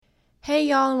Hey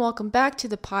y'all, and welcome back to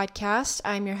the podcast.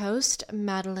 I'm your host,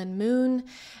 Madeline Moon,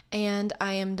 and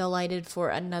I am delighted for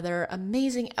another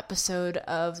amazing episode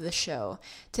of the show.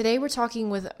 Today we're talking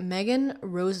with Megan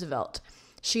Roosevelt.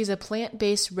 She's a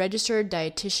plant-based registered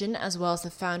dietitian as well as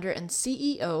the founder and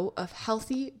CEO of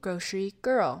Healthy Grocery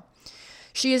Girl.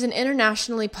 She is an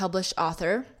internationally published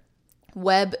author,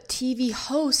 web TV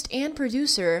host and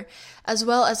producer, as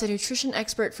well as a nutrition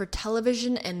expert for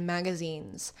television and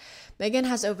magazines. Megan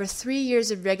has over 3 years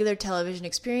of regular television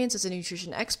experience as a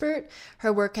nutrition expert.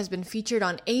 Her work has been featured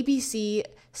on ABC,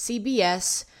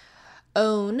 CBS,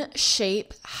 OWN,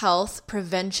 Shape, Health,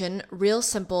 Prevention, Real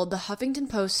Simple, The Huffington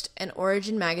Post, and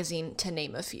Origin Magazine, to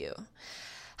name a few.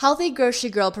 Healthy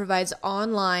Grocery Girl provides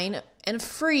online and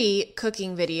free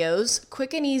cooking videos,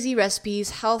 quick and easy recipes,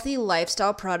 healthy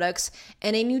lifestyle products,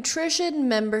 and a nutrition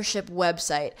membership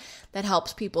website that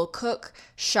helps people cook,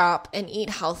 shop, and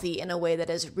eat healthy in a way that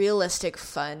is realistic,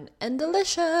 fun, and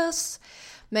delicious.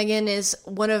 Megan is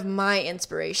one of my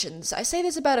inspirations. I say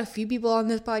this about a few people on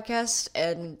this podcast,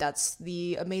 and that's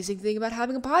the amazing thing about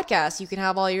having a podcast. You can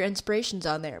have all your inspirations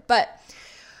on there. But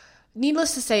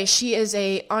needless to say, she is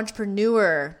an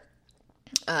entrepreneur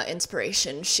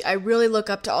inspiration. I really look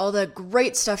up to all the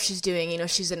great stuff she's doing. You know,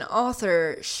 she's an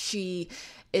author. She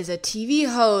is a TV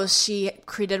host. She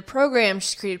created a program.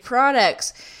 She's created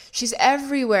products. She's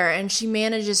everywhere, and she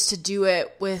manages to do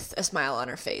it with a smile on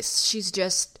her face. She's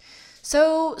just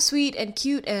so sweet and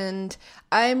cute, and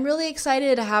I'm really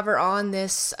excited to have her on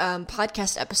this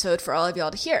podcast episode for all of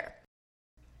y'all to hear.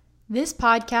 This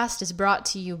podcast is brought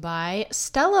to you by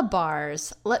Stella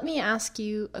Bars. Let me ask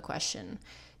you a question.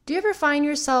 Do you ever find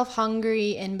yourself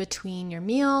hungry in between your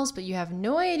meals, but you have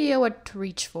no idea what to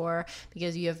reach for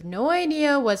because you have no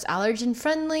idea what's allergen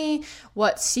friendly,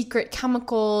 what secret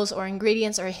chemicals or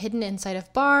ingredients are hidden inside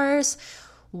of bars?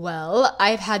 Well,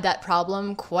 I've had that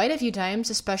problem quite a few times,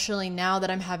 especially now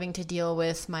that I'm having to deal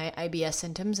with my IBS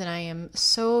symptoms, and I am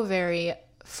so very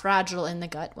fragile in the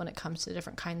gut when it comes to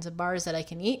different kinds of bars that I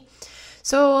can eat.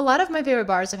 So a lot of my favorite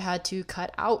bars I've had to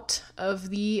cut out of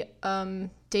the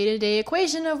day-to-day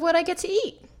equation of what I get to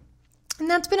eat. And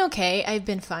that's been okay. I've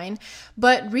been fine.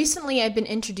 But recently I've been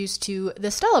introduced to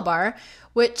the Stella Bar,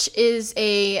 which is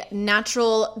a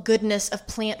natural goodness of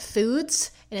plant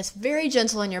foods. And it's very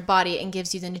gentle on your body and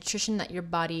gives you the nutrition that your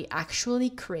body actually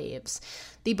craves.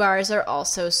 The bars are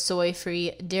also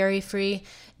soy-free, dairy-free,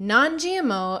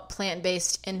 non-GMO,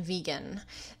 plant-based, and vegan.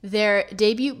 Their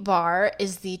debut bar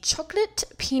is the Chocolate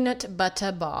Peanut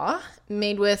Butter Bar,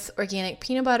 made with organic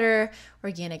peanut butter,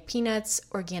 organic peanuts,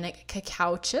 organic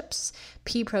cacao chips,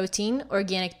 pea protein,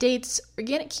 organic dates,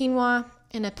 organic quinoa,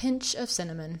 and a pinch of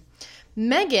cinnamon.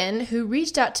 Megan, who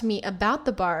reached out to me about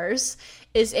the bars,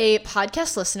 is a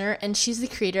podcast listener, and she's the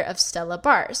creator of Stella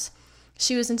Bars.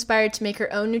 She was inspired to make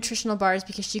her own nutritional bars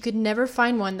because she could never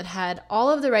find one that had all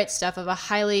of the right stuff of a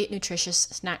highly nutritious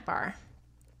snack bar.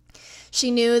 She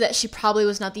knew that she probably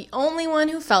was not the only one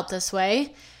who felt this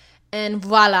way, and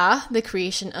voila, the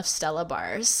creation of Stella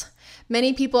Bars.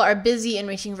 Many people are busy and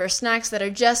reaching for snacks that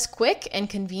are just quick and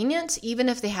convenient, even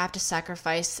if they have to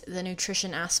sacrifice the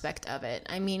nutrition aspect of it.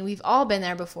 I mean, we've all been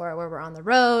there before where we're on the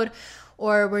road,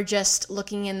 or we're just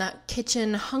looking in the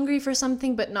kitchen hungry for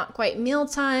something but not quite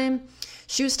mealtime.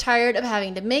 She was tired of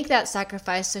having to make that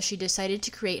sacrifice, so she decided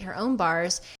to create her own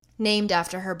bars named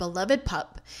after her beloved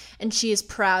pup, and she is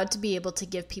proud to be able to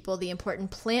give people the important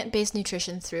plant-based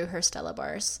nutrition through her Stella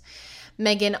Bars.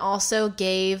 Megan also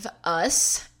gave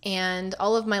us and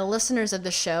all of my listeners of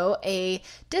the show a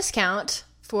discount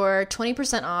for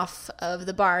 20% off of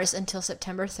the bars until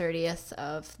September 30th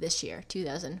of this year,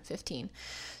 2015.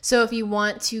 So if you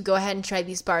want to go ahead and try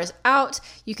these bars out,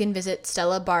 you can visit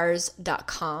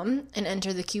stellabars.com and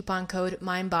enter the coupon code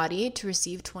MindBody to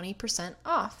receive 20%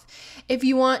 off. If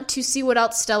you want to see what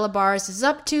else Stella Bars is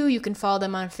up to, you can follow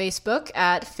them on Facebook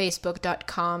at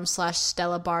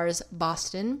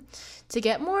facebook.com/StellaBarsBoston to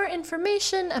get more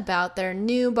information about their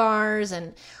new bars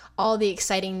and all the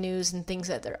exciting news and things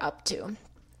that they're up to.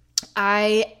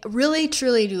 I really,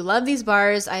 truly do love these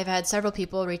bars. I've had several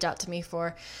people reach out to me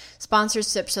for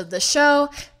sponsorships of the show,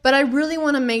 but I really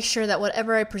want to make sure that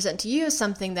whatever I present to you is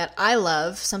something that I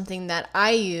love, something that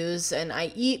I use and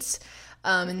I eat,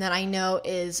 and that I know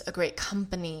is a great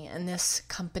company. And this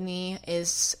company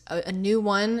is a new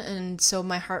one, and so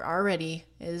my heart already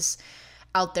is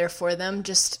out there for them,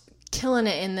 just killing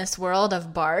it in this world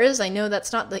of bars. I know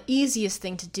that's not the easiest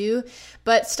thing to do,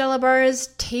 but Stella Bars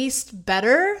taste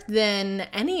better than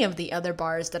any of the other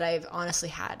bars that I've honestly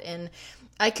had. And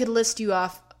I could list you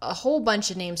off a whole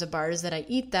bunch of names of bars that I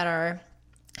eat that are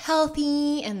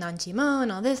healthy and non-GMO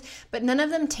and all this, but none of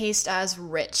them taste as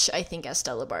rich, I think, as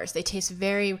Stella bars. They taste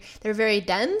they're very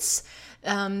dense.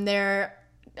 I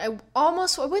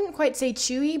wouldn't quite say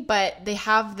chewy, but they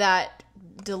have that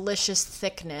delicious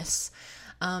thickness.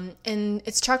 And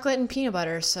it's chocolate and peanut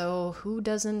butter, so who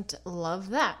doesn't love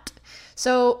that?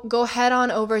 So go head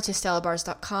on over to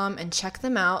stellabars.com and check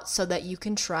them out so that you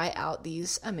can try out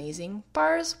these amazing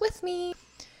bars with me.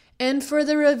 And for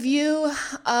the review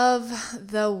of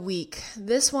the week,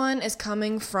 this one is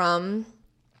coming from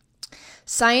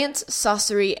Science,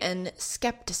 Sorcery, and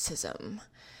Skepticism.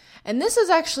 And this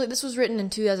was written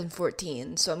in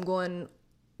 2014, so I'm going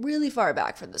really far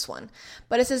back for this one.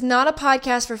 But it says, not a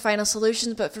podcast for final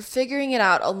solutions, but for figuring it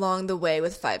out along the way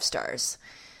with 5 stars.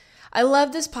 I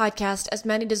love this podcast as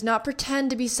Maddie does not pretend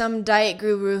to be some diet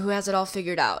guru who has it all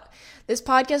figured out. This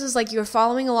podcast is like you're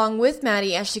following along with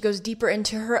Maddie as she goes deeper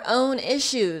into her own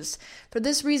issues. For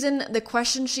this reason, the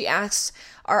questions she asks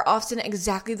are often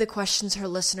exactly the questions her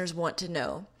listeners want to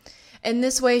know. In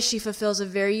this way, she fulfills a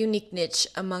very unique niche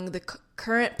among the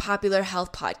current popular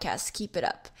health podcasts. Keep it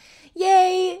up.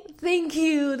 Yay! Thank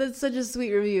you. That's such a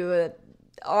sweet review.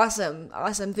 Awesome.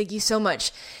 Thank you so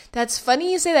much. That's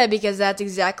funny you say that because that's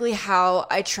exactly how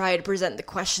I try to present the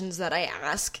questions that I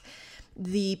ask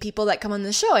the people that come on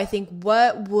the show. I think,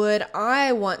 what would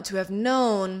I want to have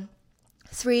known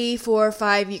 3, 4,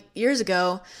 5 years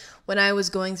ago when I was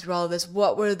going through all of this?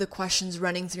 What were the questions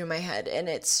running through my head? And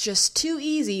it's just too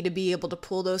easy to be able to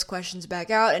pull those questions back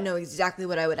out and know exactly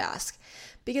what I would ask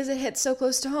because it hits so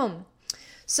close to home.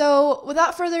 So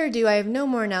without further ado, I have no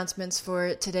more announcements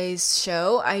for today's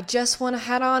show. I just want to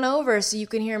head on over so you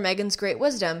can hear Megan's great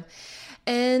wisdom.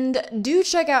 And do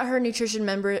check out her nutrition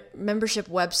membership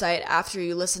website after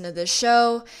you listen to this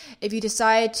show. If you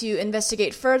decide to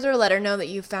investigate further, let her know that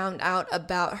you found out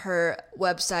about her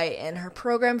website and her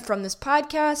program from this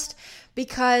podcast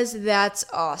because that's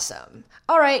awesome.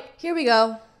 All right, here we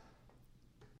go.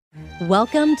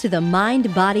 Welcome to the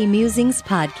Mind Body Musings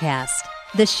podcast,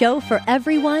 the show for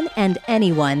everyone and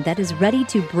anyone that is ready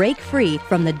to break free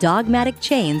from the dogmatic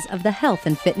chains of the health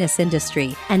and fitness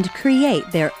industry and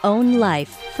create their own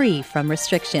life free from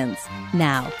restrictions.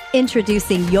 Now,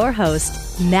 introducing your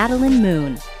host, Madeline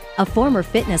Moon, a former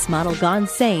fitness model gone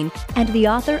sane and the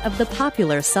author of the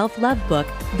popular self-love book,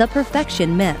 The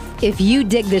Perfection Myth. If you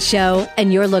dig the show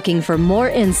and you're looking for more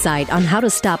insight on how to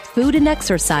stop food and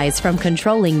exercise from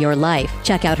controlling your life,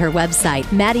 check out her website,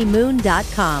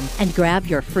 maddiemoon.com, and grab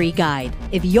your free guide.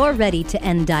 If you're ready to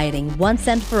end dieting once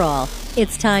and for all,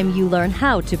 it's time you learn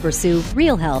how to pursue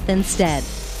real health instead.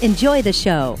 Enjoy the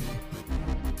show.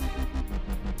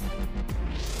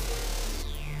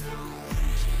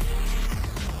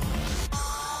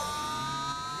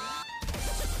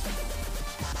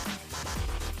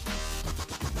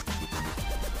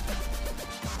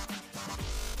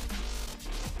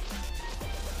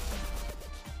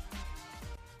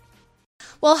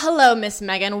 Well, hello, Miss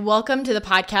Megan. Welcome to the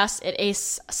podcast. It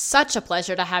is such a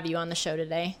pleasure to have you on the show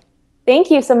today.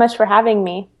 Thank you so much for having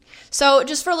me. So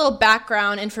just for a little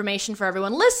background information for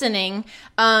everyone listening,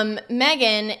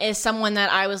 Megan is someone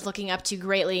that I was looking up to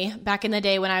greatly back in the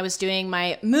day when I was doing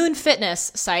my Moon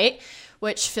Fitness site,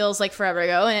 which feels like forever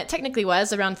ago, and it technically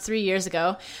was around 3 years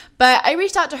ago. But I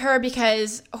reached out to her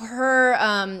because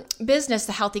her business,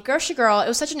 The Healthy Grocery Girl, it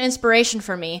was such an inspiration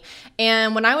for me.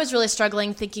 And when I was really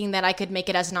struggling thinking that I could make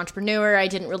it as an entrepreneur, I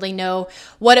didn't really know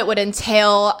what it would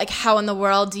entail, like how in the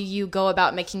world do you go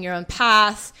about making your own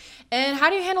path? And how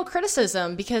do you handle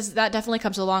criticism? Because that definitely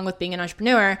comes along with being an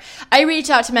entrepreneur. I reached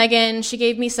out to Megan. She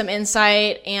gave me some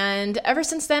insight. And ever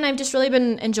since then, I've just really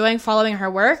been enjoying following her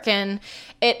work. And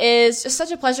it is just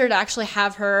such a pleasure to actually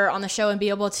have her on the show and be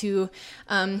able to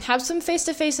have some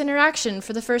face-to-face interaction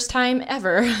for the first time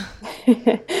ever.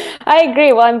 I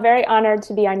agree. Well, I'm very honored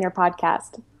to be on your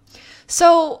podcast.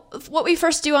 So what we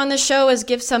first do on the show is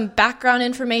give some background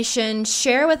information,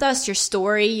 share with us your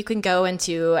story. You can go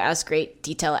into as great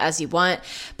detail as you want,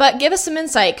 but give us some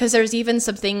insight because there's even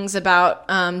some things about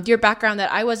your background that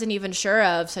I wasn't even sure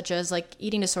of, such as like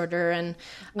eating disorder and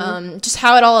just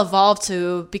how it all evolved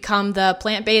to become the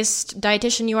plant-based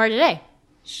dietitian you are today.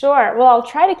 Sure. Well, I'll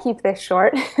try to keep this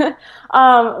short.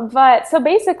 But so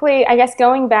basically, I guess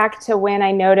going back to when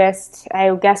I noticed,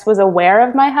 I guess was aware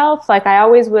of my health, like I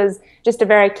always was just a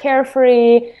very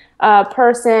carefree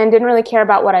person, didn't really care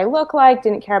about what I looked like,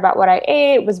 didn't care about what I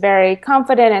ate, was very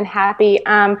confident and happy.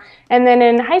 And then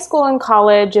in high school and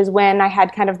college is when I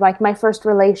had kind of like my first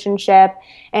relationship,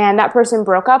 and that person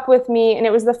broke up with me. And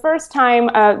it was the first time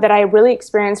that I really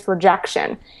experienced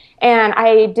rejection. And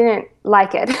I didn't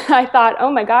like it. I thought,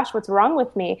 oh my gosh, what's wrong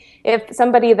with me? If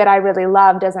somebody that I really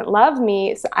love doesn't love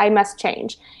me, so I must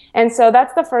change. And so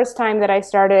that's the first time that I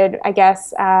started, I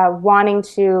guess, wanting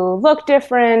to look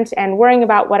different and worrying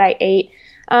about what I ate.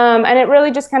 And it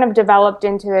really just kind of developed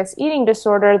into this eating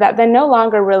disorder that then no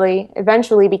longer really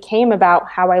eventually became about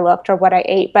how I looked or what I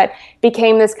ate, but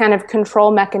became this kind of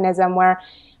control mechanism where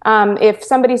if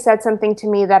somebody said something to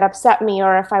me that upset me,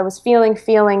 or if I was feeling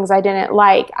feelings I didn't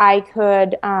like, I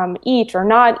could eat or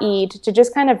not eat to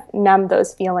just kind of numb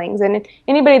those feelings. And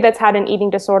anybody that's had an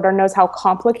eating disorder knows how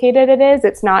complicated it is.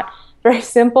 It's not very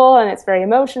simple, and it's very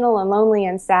emotional and lonely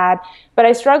and sad. But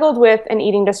I struggled with an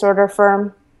eating disorder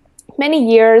for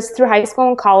many years through high school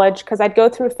and college, because I'd go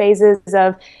through phases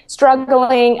of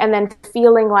struggling and then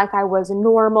feeling like I was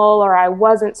normal or I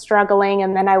wasn't struggling,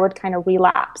 and then I would kind of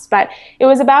relapse. But it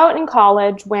was about in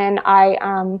college when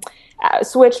I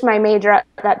switched my major at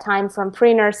that time from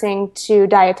pre-nursing to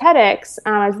dietetics.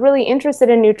 I was really interested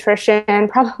in nutrition,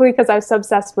 probably because I was so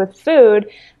obsessed with food,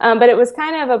 but it was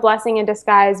kind of a blessing in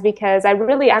disguise because I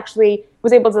really actually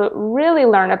was able to really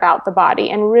learn about the body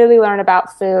and really learn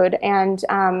about food and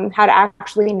how to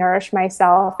actually nourish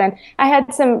myself. And I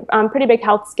had some pretty big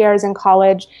health scares in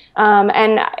college,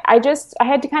 and I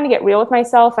had to kind of get real with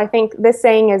myself. I think this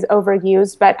saying is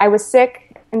overused, but I was sick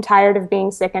and tired of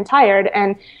being sick and tired.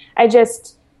 And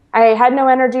I had no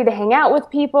energy to hang out with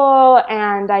people,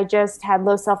 and I just had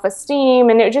low self-esteem,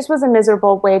 and it just was a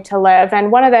miserable way to live.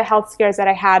 And one of the health scares that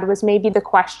I had was maybe the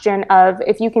question of,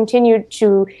 if you continued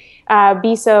to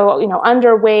be so,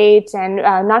 underweight and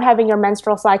not having your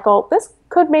menstrual cycle, this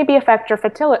could maybe affect your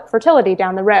fertility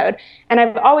down the road. And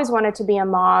I've always wanted to be a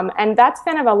mom, and that's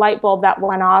kind of a light bulb that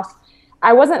went off.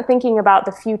 I wasn't thinking about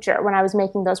the future when I was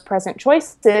making those present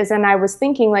choices. And I was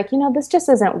thinking this just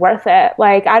isn't worth it.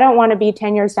 Like, I don't want to be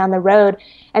 10 years down the road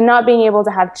and not being able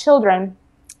to have children.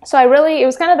 So it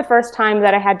was kind of the first time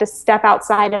that I had to step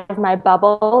outside of my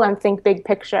bubble and think big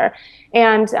picture.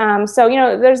 And so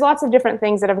there's lots of different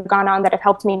things that have gone on that have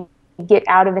helped me get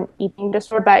out of an eating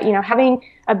disorder. But, having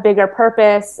a bigger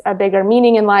purpose, a bigger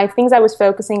meaning in life, things I was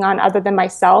focusing on other than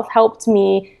myself helped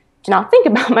me to not think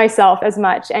about myself as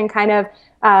much and kind of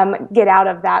get out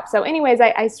of that. So anyways,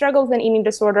 I struggled with an eating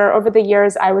disorder. Over the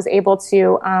years, I was able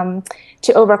to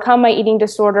overcome my eating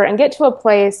disorder and get to a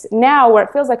place now where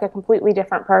it feels like a completely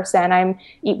different person. I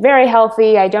eat very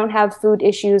healthy. I don't have food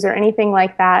issues or anything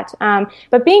like that.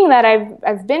 But being that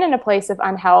I've been in a place of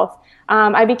unhealth,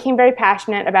 I became very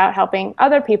passionate about helping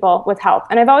other people with health.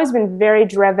 And I've always been very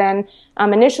driven.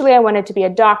 Initially, I wanted to be a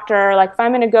doctor. Like, if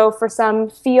I'm going to go for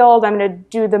some field, I'm going to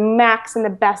do the max and the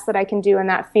best that I can do in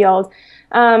that field.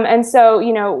 And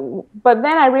so, but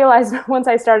then I realized once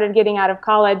I started getting out of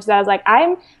college that I was like,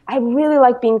 I really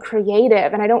like being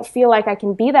creative, and I don't feel like I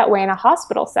can be that way in a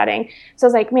hospital setting. So I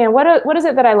was like, man, what is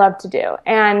it that I love to do?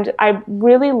 And I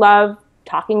really love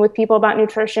talking with people about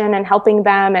nutrition and helping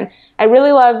them. And I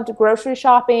really loved grocery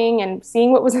shopping and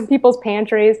seeing what was in people's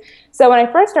pantries. So when I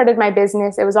first started my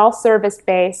business, it was all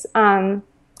service-based.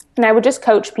 And I would just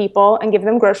coach people and give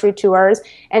them grocery tours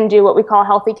and do what we call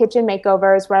healthy kitchen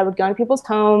makeovers, where I would go into people's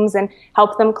homes and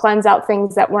help them cleanse out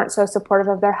things that weren't so supportive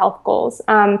of their health goals.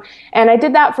 And I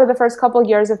did that for the first couple of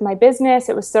years of my business.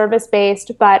 It was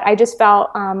service-based, but I just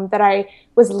felt that I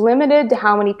was limited to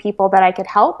how many people that I could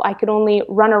help. I could only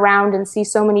run around and see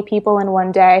so many people in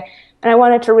one day, and I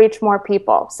wanted to reach more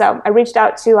people. So I reached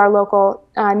out to our local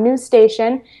news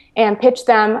station and pitched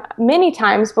them many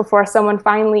times before someone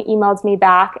finally emailed me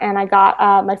back. And I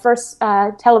got my first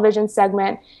television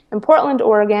segment in Portland,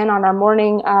 Oregon on our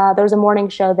morning, there was a morning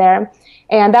show there.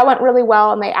 And that went really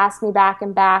well, and they asked me back,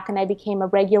 and I became a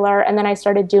regular. And then I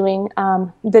started doing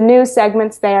the news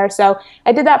segments there. So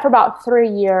I did that for about 3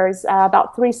 years,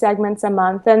 about 3 segments a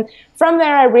month. And from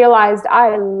there, I realized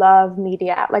I love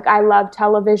media. Like, I love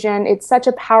television. It's such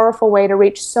a powerful way to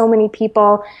reach so many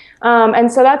people.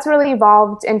 And so that's really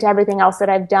evolved into everything else that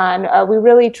I've done. We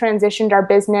really transitioned our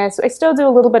business. I still do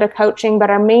a little bit of coaching, but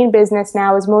our main business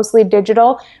now is mostly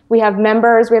digital. We have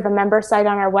members. We have a member site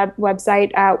on our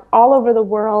website all over the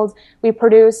world. We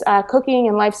produce cooking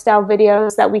and lifestyle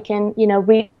videos that we can,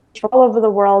 reach all over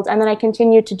the world. And then I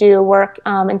continue to do work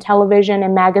in television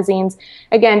and magazines.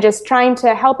 Again, just trying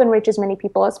to help and reach as many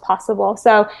people as possible.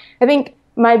 So I think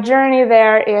my journey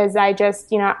there is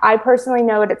I personally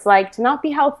know what it's like to not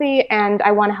be healthy, and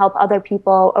I want to help other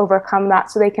people overcome that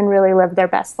so they can really live their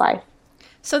best life.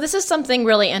 So this is something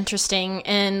really interesting,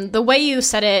 and the way you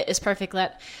said it is perfect,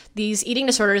 that these eating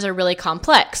disorders are really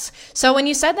complex. So when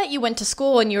you said that you went to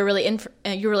school and you were really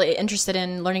interested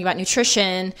in learning about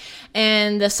nutrition,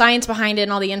 and the science behind it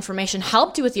and all the information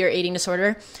helped you with your eating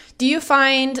disorder, do you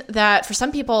find that for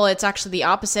some people it's actually the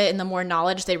opposite, and the more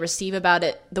knowledge they receive about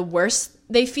it, the worse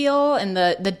they feel and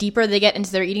the deeper they get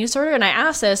into their eating disorder? And I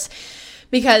ask this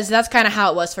because that's kind of how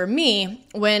it was for me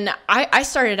when I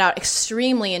started out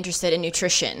extremely interested in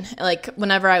nutrition. Like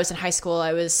whenever I was in high school,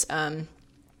 I was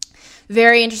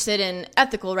very interested in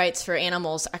ethical rights for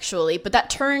animals, actually, but that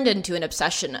turned into an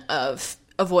obsession of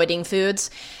avoiding foods.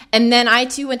 And then I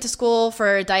too went to school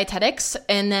for dietetics,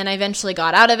 and then I eventually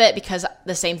got out of it because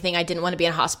the same thing, I didn't want to be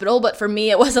in a hospital. But for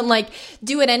me, it wasn't like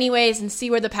do it anyways and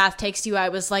see where the path takes you. I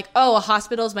was like, oh, a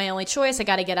hospital is my only choice. I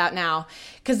got to get out now,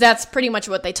 because that's pretty much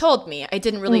what they told me. I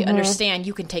didn't really understand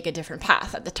you can take a different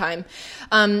path at the time.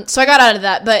 So I got out of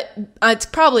that, but it's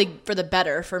probably for the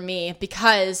better for me,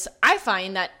 because I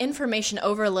find that information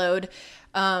overload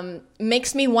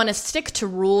makes me want to stick to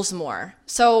rules more.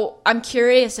 So I'm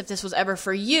curious if this was ever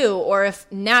for you, or if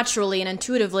naturally and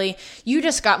intuitively you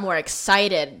just got more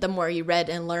excited the more you read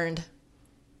and learned.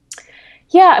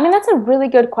 Yeah, I mean, that's a really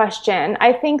good question.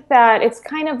 I think that it's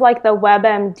kind of like the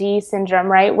WebMD syndrome,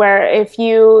 right? Where if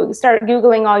you start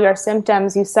Googling all your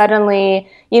symptoms, you suddenly,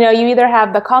 you either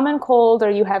have the common cold or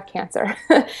you have cancer.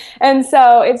 And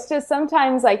so it's just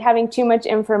sometimes like having too much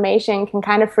information can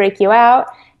kind of freak you out.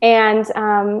 And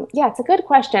yeah, it's a good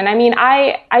question. I mean,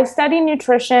 I study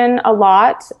nutrition a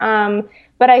lot,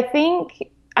 but I think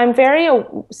I'm very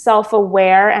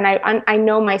self-aware, and I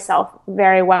know myself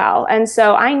very well. And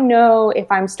so I know if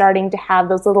I'm starting to have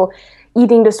those little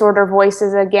eating disorder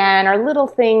voices again, or little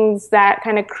things that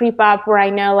kind of creep up where I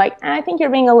know, like, I think you're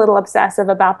being a little obsessive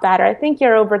about that, or I think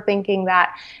you're overthinking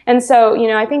that. And so,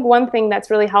 I think one thing that's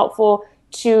really helpful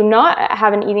to not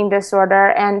have an eating disorder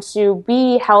and to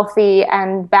be healthy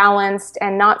and balanced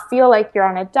and not feel like you're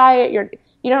on a diet,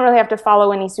 you don't really have to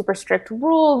follow any super strict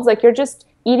rules. Like, you're just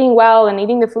eating well and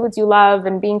eating the foods you love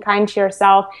and being kind to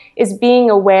yourself, is being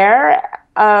aware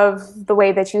of the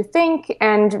way that you think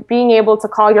and being able to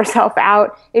call yourself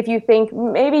out if you think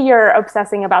maybe you're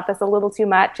obsessing about this a little too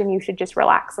much and you should just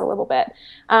relax a little bit.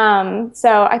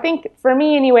 So I think for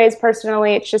me anyways,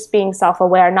 personally, it's just being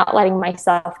self-aware, not letting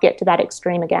myself get to that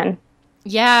extreme again.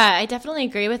 Yeah, I definitely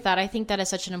agree with that. I think that is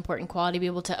such an important quality, to be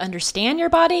able to understand your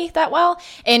body that well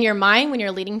and your mind when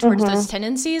you're leading towards those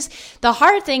tendencies. The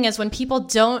hard thing is when people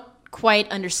don't quite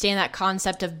understand that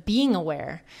concept of being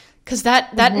aware, because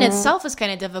that in itself is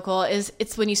kind of difficult.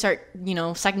 It's when you start,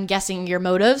 second guessing your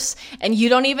motives and you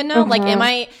don't even know, like, am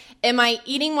I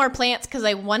eating more plants because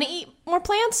I want to eat more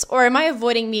plants, or am I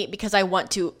avoiding meat because I want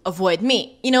to avoid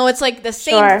meat? It's like the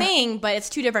same thing, but it's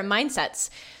two different mindsets.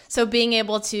 So being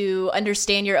able to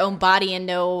understand your own body and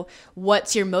know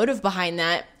what's your motive behind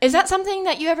that. Is that something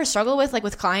that you ever struggle with, like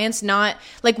with clients, not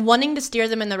like wanting to steer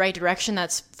them in the right direction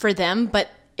that's for them, but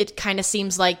it kind of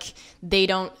seems like they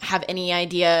don't have any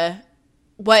idea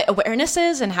what awareness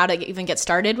is and how to even get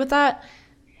started with that?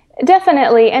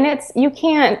 Definitely. And you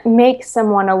can't make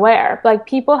someone aware. Like,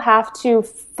 people have to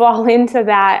fall into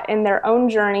that in their own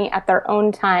journey at their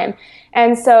own time.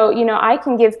 And so, I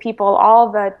can give people all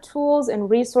the tools and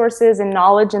resources and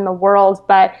knowledge in the world,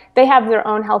 but they have their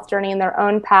own health journey and their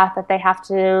own path that they have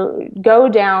to go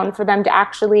down for them to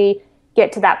actually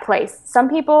get to that place. Some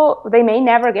people, they may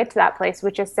never get to that place,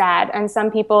 which is sad. And some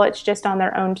people, it's just on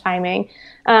their own timing.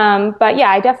 But yeah,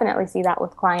 I definitely see that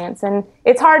with clients. And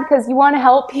it's hard because you want to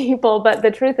help people, but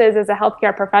the truth is, as a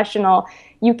healthcare professional,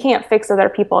 you can't fix other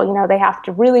people. They have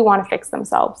to really want to fix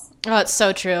themselves. Oh, it's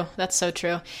so true. That's so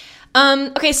true.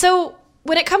 Okay, so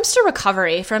when it comes to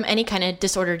recovery from any kind of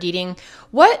disordered eating,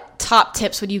 what top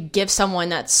tips would you give someone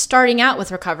that's starting out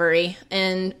with recovery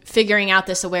and figuring out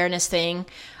this awareness thing?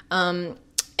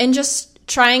 And just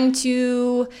trying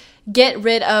to get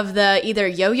rid of the either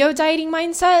yo-yo dieting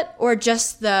mindset or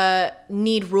just the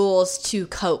need rules to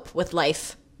cope with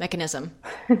life mechanism?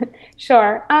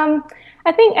 Sure.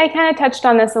 I think I kind of touched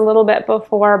on this a little bit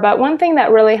before, but one thing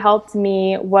that really helped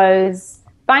me was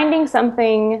finding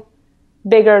something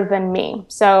bigger than me.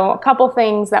 So a couple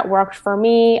things that worked for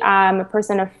me. I'm a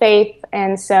person of faith.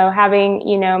 And so having,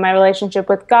 my relationship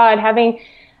with God, having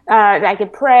I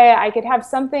could pray, I could have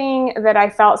something that I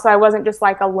felt so I wasn't just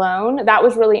like alone. That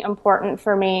was really important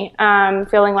for me,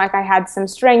 feeling like I had some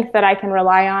strength that I can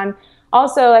rely on.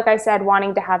 Also, like I said,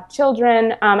 wanting to have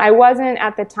children. I wasn't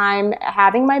at the time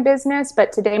having my business,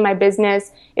 but today my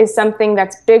business is something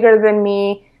that's bigger than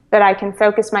me, that I can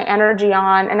focus my energy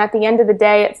on. And at the end of the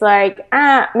day, it's like,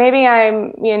 maybe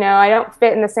I'm, I don't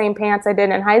fit in the same pants I did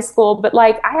in high school, but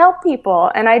like I help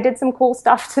people and I did some cool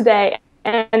stuff today.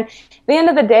 And at the end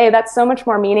of the day, that's so much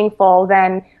more meaningful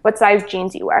than what size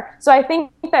jeans you wear. So I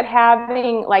think that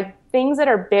having like things that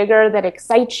are bigger, that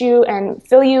excite you and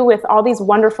fill you with all these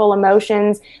wonderful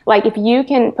emotions, like if you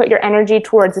can put your energy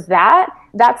towards that,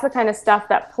 that's the kind of stuff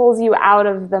that pulls you out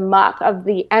of the muck of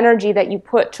the energy that you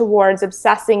put towards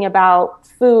obsessing about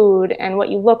food and what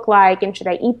you look like and should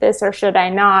I eat this or should I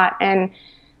not. And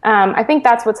I think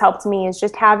that's what's helped me, is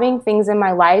just having things in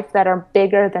my life that are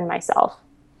bigger than myself.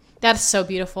 That's so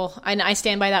beautiful. I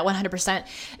stand by that 100%.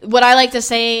 What I like to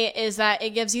say is that it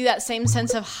gives you that same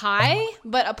sense of high,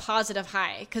 but a positive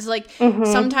high. Because like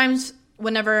sometimes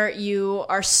whenever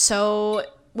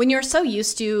when you're so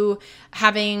used to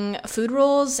having food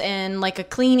rules and like a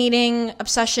clean eating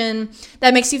obsession,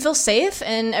 that makes you feel safe.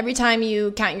 And every time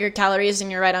you count your calories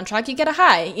and you're right on track, you get a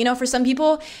high. For some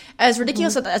people, as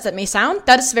ridiculous as that may sound,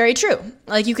 that is very true.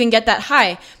 Like you can get that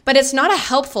high, but it's not a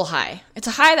helpful high. It's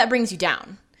a high that brings you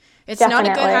down. It's Definitely.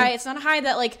 Not a good high. It's not a high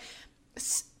that like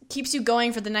keeps you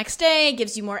going for the next day,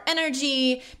 gives you more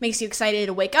energy, makes you excited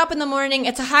to wake up in the morning.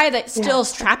 It's a high that still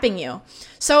is trapping you.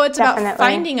 So it's Definitely. About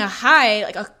finding a high,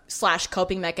 like a /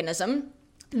 coping mechanism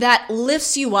that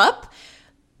lifts you up,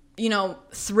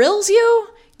 thrills you,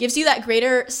 gives you that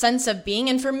greater sense of being.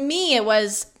 And for me, it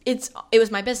was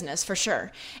my business for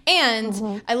sure.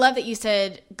 And I love that you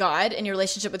said God and your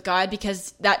relationship with God,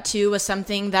 because that too was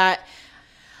something that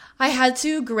I had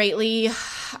to greatly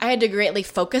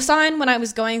focus on when I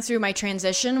was going through my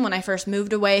transition, when I first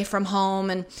moved away from home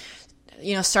and,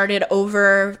 started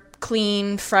over,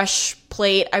 clean, fresh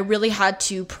plate. I really had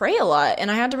to pray a lot, and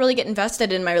I had to really get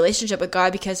invested in my relationship with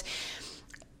God, because,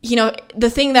 the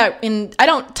thing I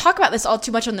don't talk about this all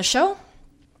too much on the show,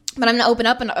 but I'm going to open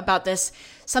up about this.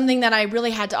 Something that I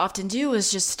really had to often do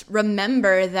is just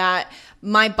remember that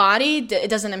my body, it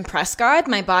doesn't impress God.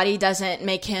 My body doesn't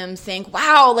make him think,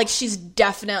 wow, like she's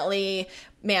definitely,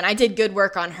 man, I did good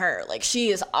work on her. Like she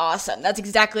is awesome. That's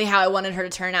exactly how I wanted her to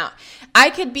turn out. I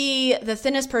could be the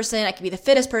thinnest person. I could be the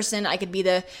fittest person. I could be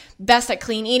the best at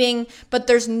clean eating, but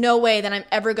there's no way that I'm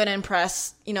ever going to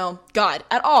impress, God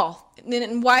at all.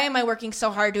 And why am I working so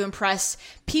hard to impress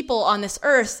people on this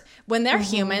earth when they're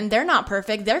human? They're not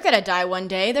perfect. They're going to die one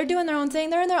day. They're doing their own thing.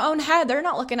 They're in their own head. They're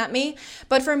not looking at me.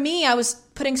 But for me, I was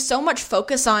putting so much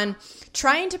focus on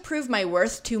trying to prove my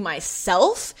worth to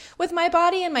myself with my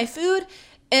body and my food,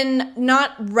 and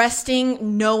not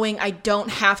resting knowing I don't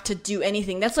have to do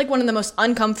anything. That's like one of the most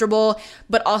uncomfortable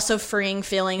but also freeing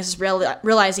feelings, is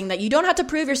realizing that you don't have to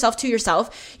prove yourself to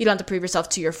yourself. You don't have to prove yourself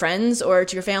to your friends or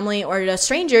to your family or to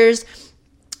strangers.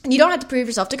 You don't have to prove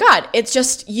yourself to God. It's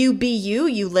just you be you,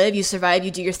 you live, you survive,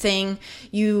 you do your thing.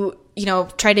 You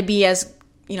try to be as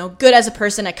good as a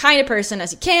person, a kind of person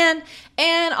as you can,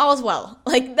 and all is well.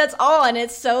 Like that's all. And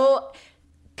it's so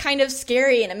kind of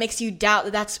scary, and it makes you doubt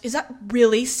is that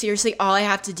really seriously all I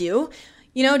have to do?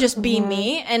 Just be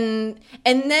me. And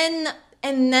then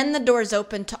the door's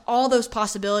open to all those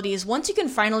possibilities. Once you can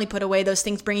finally put away those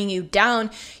things bringing you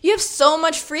down, you have so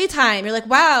much free time. You're like,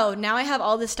 wow, now I have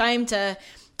all this time to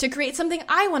create something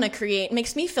I want to create. It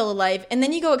makes me feel alive. And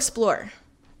then you go explore.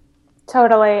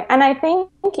 Totally. And I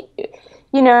think,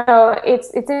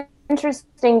 it's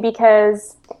interesting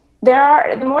because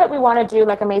the more that we want to do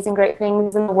like amazing, great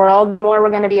things in the world, the more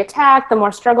we're going to be attacked, the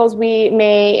more struggles we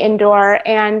may endure.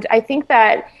 And I think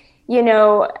that,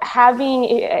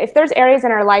 if there's areas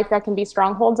in our life that can be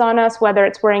strongholds on us, whether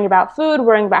it's worrying about food,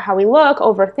 worrying about how we look,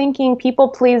 overthinking, people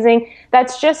pleasing,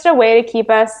 that's just a way to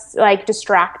keep us like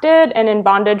distracted and in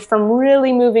bondage from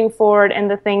really moving forward in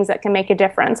the things that can make a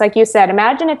difference. Like you said,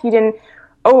 imagine if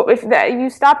you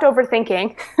stopped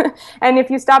overthinking and if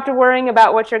you stopped worrying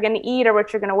about what you're going to eat or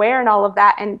what you're going to wear and all of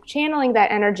that, and channeling that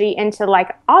energy into like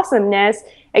awesomeness,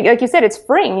 like you said, it's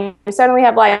freeing. You suddenly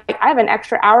have like, I have an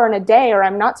extra hour in a day, or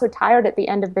I'm not so tired at the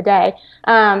end of the day.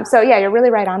 So yeah, you're really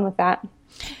right on with that.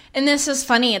 And this is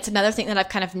funny. It's another thing that I've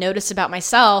kind of noticed about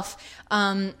myself.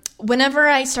 Whenever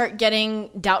I start getting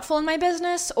doubtful in my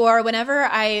business, or whenever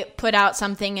I put out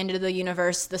something into the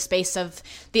universe, the space of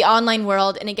the online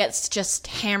world, and it gets just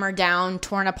hammered down,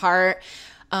 torn apart,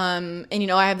 and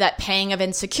I have that pang of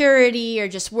insecurity or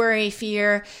just worry,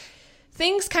 fear,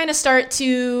 things kind of start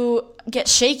to get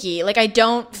shaky. Like I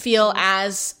don't feel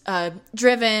as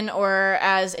driven or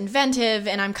as inventive,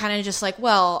 and I'm kind of just like,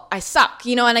 well, I suck,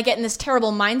 and I get in this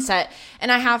terrible mindset.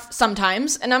 And I have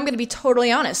sometimes, and I'm going to be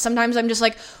totally honest, sometimes I'm just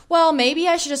like, well, maybe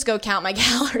I should just go count my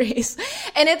calories.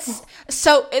 And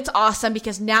it's awesome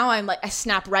because now I'm like, I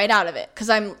snap right out of it because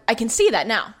I can see that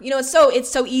now. It's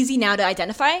so easy now to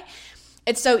identify.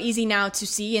 It's so easy now to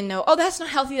see and know, oh, that's not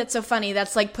healthy. That's so funny.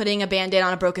 That's like putting a Band-Aid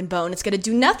on a broken bone. It's going to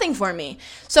do nothing for me.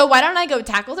 So why don't I go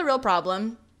tackle the real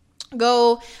problem,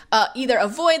 go either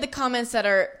avoid the comments that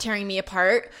are tearing me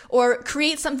apart or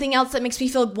create something else that makes me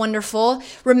feel wonderful.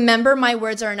 Remember my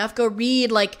words are enough. Go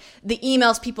read like the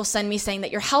emails people send me saying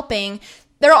that you're helping.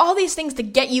 There are all these things to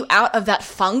get you out of that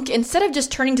funk instead of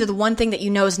just turning to the one thing that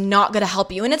you know is not going to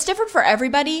help you. And it's different for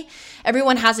everybody.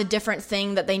 Everyone has a different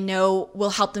thing that they know will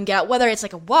help them get out, whether it's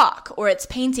like a walk or it's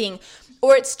painting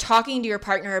or it's talking to your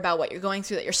partner about what you're going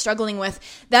through that you're struggling with.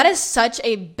 That is such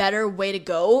a better way to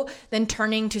go than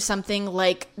turning to something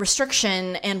like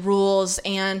restriction and rules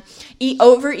and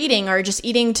overeating or just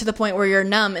eating to the point where you're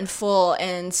numb and full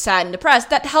and sad and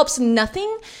depressed. That helps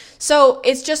nothing. So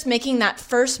it's just making that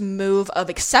first move of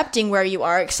accepting where you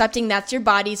are, accepting that's your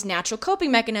body's natural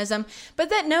coping mechanism, but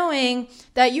that knowing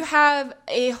that you have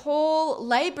a whole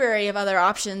library of other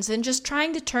options and just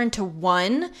trying to turn to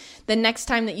one the next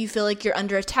time that you feel like you're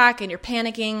under attack and you're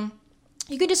panicking.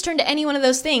 You can just turn to any one of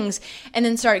those things and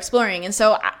then start exploring. And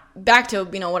so back to,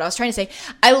 what I was trying to say,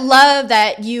 I love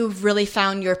that you've really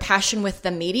found your passion with the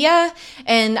media.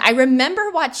 And I remember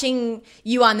watching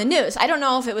you on the news. I don't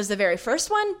know if it was the very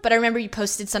first one, but I remember you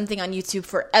posted something on YouTube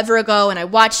forever ago and I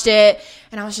watched it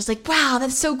and I was just like, wow,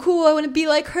 that's so cool. I want to be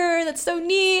like her. That's so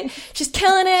neat. She's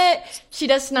killing it. She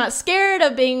just not scared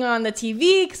of being on the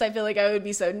TV because I feel like I would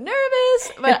be so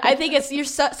nervous. But I think you're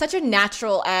such a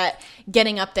natural at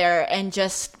getting up there and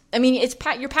just,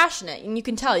 you're passionate and you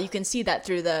can tell, you can see that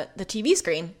through the TV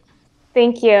screen.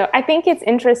 Thank you. I think it's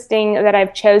interesting that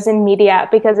I've chosen media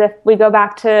because if we go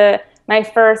back to my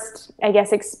first,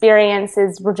 experience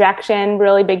is rejection,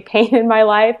 really big pain in my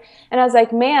life. And I was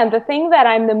like, man, the thing that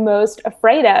I'm the most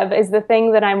afraid of is the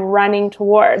thing that I'm running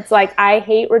towards. Like, I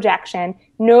hate rejection.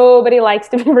 Nobody likes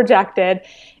to be rejected.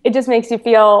 It just makes you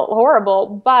feel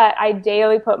horrible. But I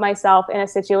daily put myself in a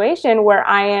situation where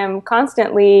I am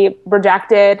constantly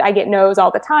rejected. I get no's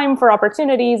all the time for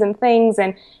opportunities and things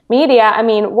and media.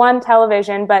 One,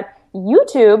 television, but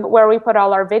YouTube, where we put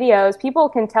all our videos, people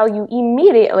can tell you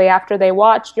immediately after they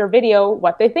watched your video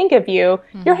what they think of you.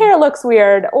 Mm-hmm. Your hair looks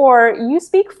weird, or you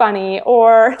speak funny,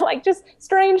 or like just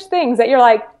strange things that you're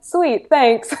like, sweet,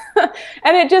 thanks.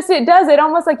 And it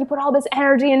almost like you put all this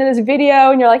energy into this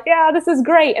video and you're like, yeah, this is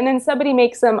great. And then somebody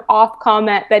makes some off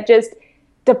comment that just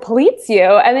depletes you.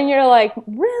 And then you're like,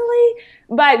 really?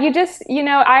 But you just,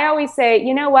 I always say,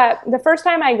 you know what? The first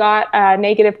time I got a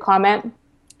negative comment,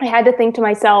 I had to think to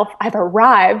myself, I've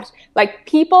arrived. Like,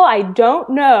 people I don't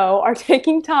know are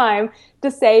taking time to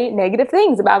say negative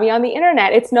things about me on the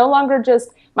internet. It's no longer just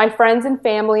my friends and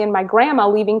family and my grandma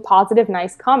leaving positive,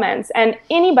 nice comments. And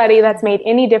anybody that's made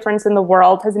any difference in the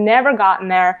world has never gotten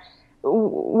there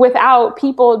without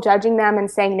people judging them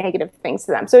and saying negative things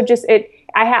to them. So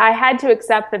I had to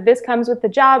accept that this comes with the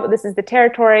job. This is the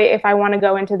territory. If I want to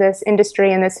go into this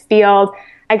industry and this field,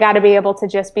 I got to be able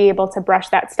to brush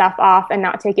that stuff off and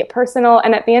not take it personal.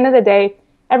 And at the end of the day,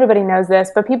 everybody knows this,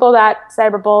 but people that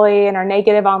cyberbully and are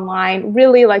negative online,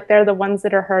 really, like, they're the ones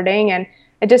that are hurting. And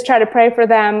I just try to pray for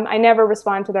them. I never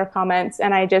respond to their comments.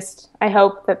 And I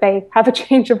hope that they have a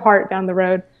change of heart down the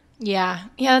road. Yeah,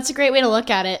 that's a great way to look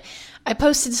at it. I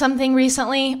posted something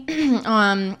recently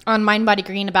on Mind Body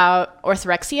Green about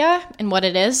orthorexia and what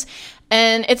it is.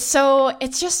 And it's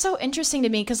just so interesting to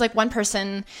me because, like, one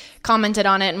person commented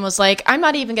on it and was like, I'm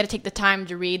not even going to take the time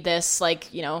to read this, like,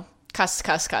 cuss.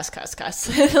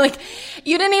 Like,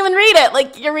 you didn't even read it.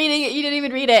 Like, you're reading it, you didn't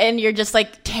even read it, and you're just,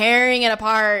 like, tearing it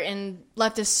apart and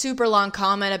left a super long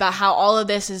comment about how all of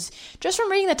this is just from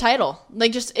reading the title.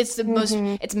 Like, just, it's the most,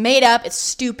 it's made up, it's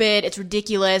stupid, it's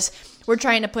ridiculous. We're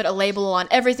trying to put a label on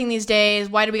everything these days.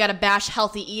 Why do we got to bash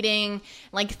healthy eating?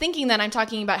 Like, thinking that I'm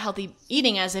talking about healthy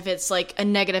eating as if it's like a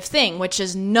negative thing, which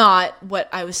is not what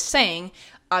I was saying.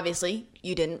 Obviously,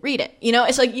 you didn't read it.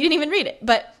 It's like you didn't even read it.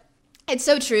 But it's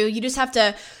so true. You just have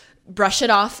to brush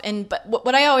it off. But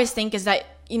what I always think is that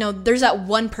there's that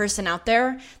one person out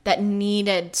there that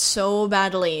needed so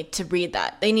badly to read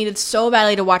that. They needed so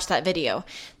badly to watch that video.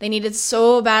 They needed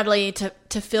so badly to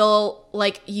feel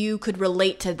like you could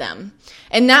relate to them.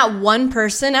 And that one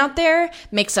person out there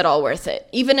makes it all worth it.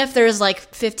 Even if there's like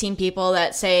 15 people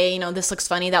that say, this looks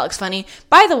funny, that looks funny.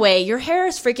 By the way, your hair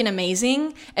is freaking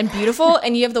amazing and beautiful,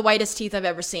 and you have the whitest teeth I've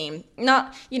ever seen.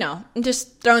 Not, I'm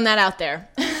just throwing that out there.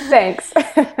 Thanks.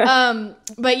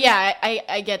 But yeah,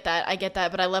 I get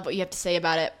that, but I love what you have to say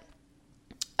about it.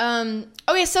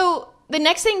 Okay, so the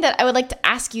next thing that I would like to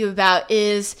ask you about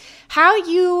is how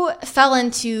you fell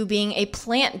into being a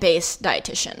plant-based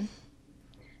dietitian.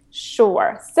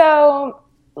 Sure. So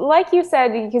like you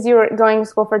said, because you were going to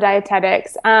school for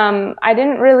dietetics, I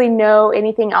didn't really know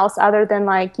anything else other than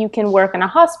like you can work in a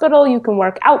hospital, you can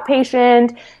work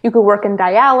outpatient, you could work in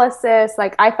dialysis.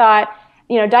 Like I thought,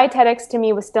 dietetics to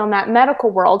me was still in that medical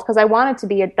world because I wanted to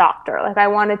be a doctor. Like I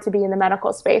wanted to be in the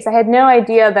medical space. I had no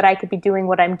idea that I could be doing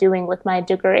what I'm doing with my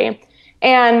degree.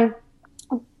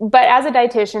 But as a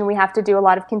dietitian, we have to do a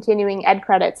lot of continuing ed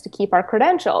credits to keep our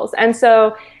credentials. And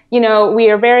so, we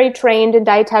are very trained in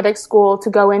dietetic school to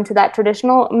go into that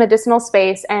traditional medicinal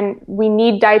space, and we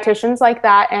need dietitians like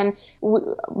that. And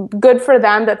good for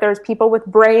them that there's people with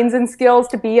brains and skills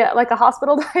to be like a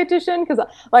hospital dietitian, because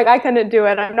like I couldn't do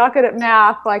it. I'm not good at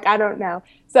math. Like I don't know.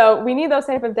 So we need those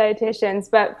type of dietitians.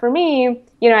 But for me,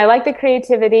 I like the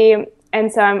creativity,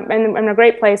 and so I'm in a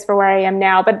great place for where I am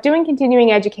now. But doing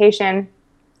continuing education,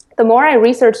 the more I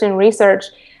researched,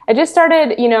 I just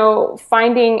started,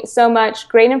 finding so much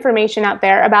great information out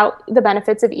there about the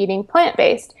benefits of eating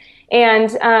plant-based.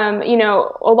 And,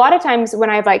 a lot of times when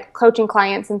I have like coaching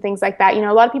clients and things like that,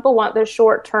 a lot of people want the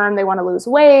short term, they want to lose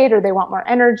weight or they want more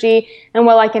energy. And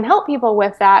while I can help people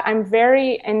with that, I'm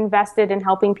very invested in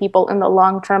helping people in the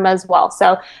long term as well.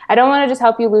 So I don't want to just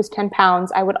help you lose 10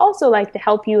 pounds. I would also like to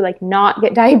help you like not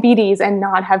get diabetes and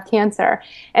not have cancer.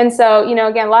 And so,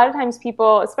 again, a lot of times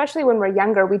people, especially when we're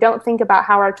younger, we don't think about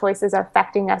how our choices are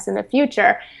affecting us in the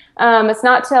future. It's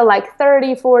not till like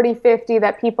 30, 40, 50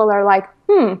 that people are like,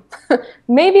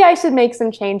 maybe I should make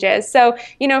some changes. So,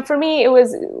 for me, it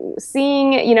was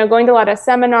seeing, going to a lot of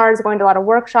seminars, going to a lot of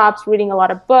workshops, reading a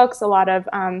lot of books, a lot of,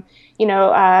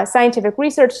 scientific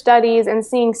research studies, and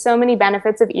seeing so many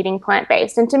benefits of eating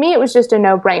plant-based. And to me, it was just a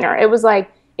no-brainer. It was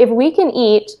like, if we can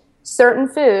eat certain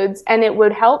foods and it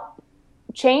would help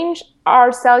change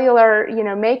our cellular,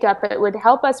 makeup, it would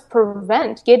help us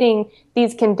prevent getting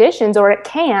these conditions, or it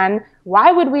can,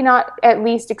 why would we not at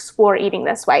least explore eating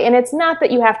this way? And it's not that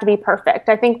you have to be perfect.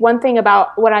 I think one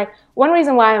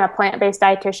reason why I'm a plant-based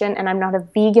dietitian and I'm not a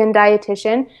vegan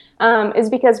dietitian is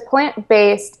because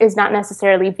plant-based is not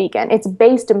necessarily vegan. It's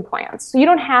based in plants. So you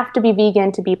don't have to be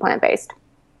vegan to be plant-based.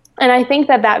 And I think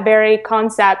that very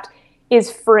concept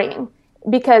is freeing,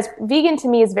 because vegan to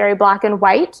me is very black and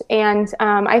white. And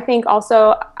I think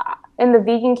also in the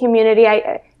vegan community,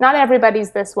 not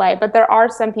everybody's this way, but there are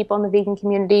some people in the vegan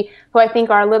community who I think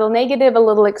are a little negative, a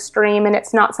little extreme, and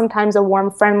it's not sometimes a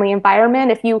warm, friendly environment.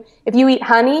 If you eat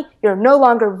honey, you're no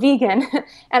longer vegan.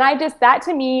 And that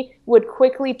to me would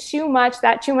quickly too much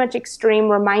extreme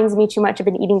reminds me too much of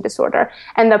an eating disorder.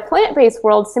 And the plant-based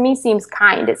world to me seems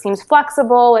kind. It seems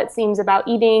flexible. It seems about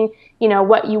eating,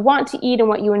 what you want to eat and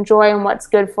what you enjoy and what's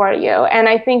good for you. And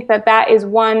I think that is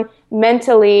one,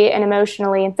 mentally and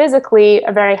emotionally and physically,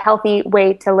 a very healthy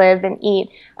way to live and eat.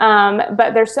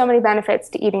 But there's so many benefits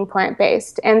to eating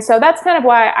plant-based. And so that's kind of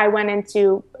why I went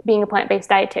into being a plant-based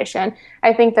dietitian.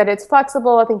 I think that it's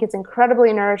flexible. I think it's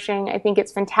incredibly nourishing. I think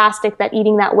it's fantastic that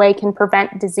eating that way can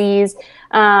prevent disease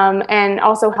and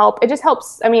also help. It just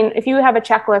helps. I mean, if you have a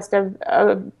checklist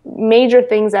of major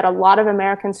things that a lot of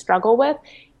Americans struggle with,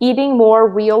 eating more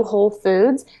real whole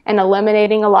foods and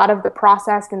eliminating a lot of the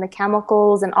processed and the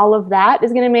chemicals and all of that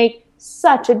is going to make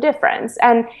such a difference.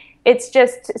 And it's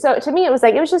just, so to me, it was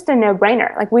just a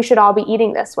no-brainer. Like, we should all be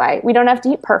eating this way. We don't have to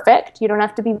eat perfect. You don't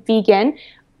have to be vegan,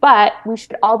 but we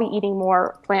should all be eating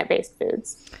more plant-based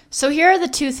foods. So here are the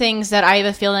two things that I have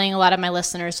a feeling a lot of my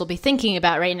listeners will be thinking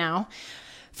about right now.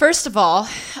 First of all,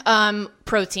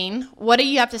 protein. What do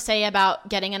you have to say about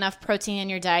getting enough protein in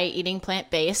your diet, eating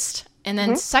plant-based? And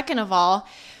then second of all,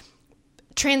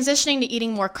 transitioning to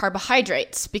eating more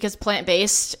carbohydrates, because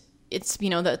plant-based, it's,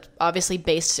 that's obviously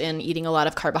based in eating a lot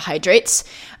of carbohydrates.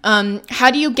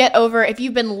 How do you get over, if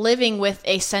you've been living with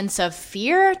a sense of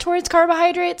fear towards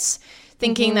carbohydrates,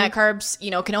 thinking that carbs,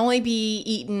 can only be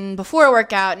eaten before a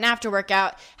workout and after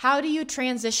workout, how do you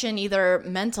transition either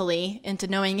mentally into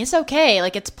knowing it's okay,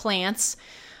 like it's plants,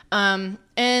 and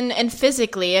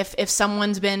physically, if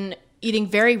someone's been eating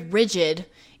very rigid,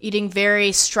 eating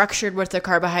very structured with their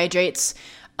carbohydrates,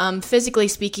 physically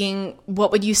speaking,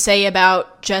 what would you say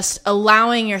about just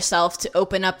allowing yourself to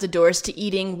open up the doors to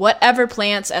eating whatever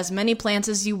plants, as many plants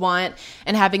as you want,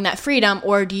 and having that freedom?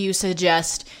 Or do you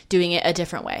suggest doing it a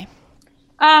different way?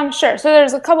 Sure. So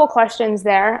there's a couple questions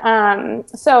there.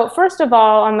 So first of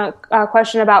all, on the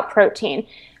question about protein,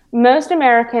 most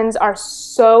Americans are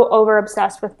so over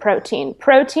obsessed with protein.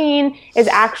 Protein is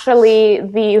actually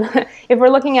if we're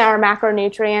looking at our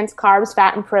macronutrients, carbs,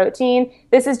 fat, and protein,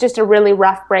 this is just a really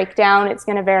rough breakdown. It's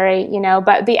going to vary,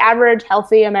 but the average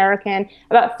healthy American,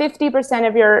 about 50%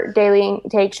 of your daily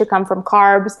intake should come from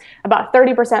carbs, about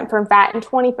 30% from fat, and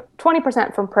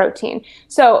 20% from protein.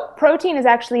 So protein is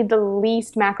actually the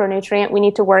least macronutrient we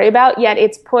need to worry about, yet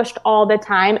it's pushed all the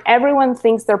time. Everyone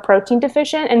thinks they're protein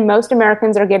deficient, and most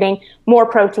Americans are getting more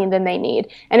protein than they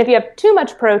need. And if you have too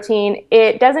much protein,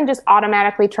 it doesn't just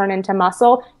automatically turn into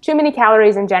muscle. Too many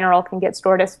calories in general can get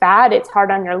stored as fat. It's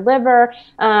hard on your liver.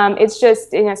 It's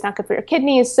just, it's not good for your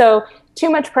kidneys. So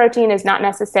too much protein is not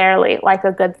necessarily like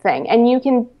a good thing. And you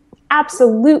can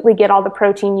absolutely get all the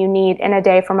protein you need in a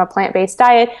day from a plant-based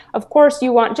diet. Of course,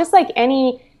 you want, just like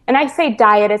any, and I say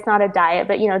diet, it's not a diet,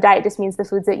 but diet just means the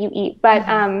foods that you eat.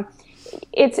 But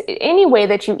it's any way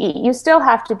that you eat, you still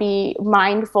have to be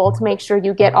mindful to make sure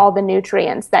you get all the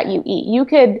nutrients that you eat. You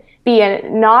could be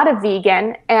not a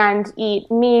vegan and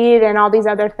eat meat and all these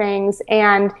other things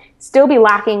and still be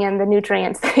lacking in the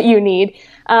nutrients that you need.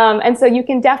 And so you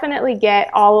can definitely get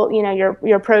all,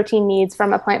 your protein needs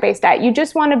from a plant-based diet. You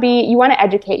just want to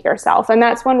educate yourself. And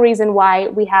that's one reason why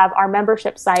we have our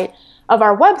membership site of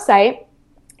our website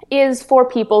is for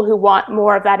people who want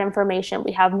more of that information.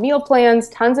 We have meal plans,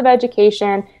 tons of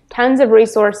education, tons of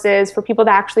resources for people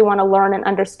that actually want to learn and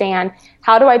understand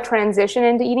how do I transition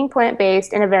into eating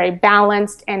plant-based in a very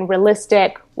balanced and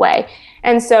realistic way.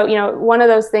 And so, one of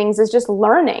those things is just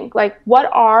learning, like, what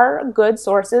are good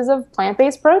sources of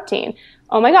plant-based protein?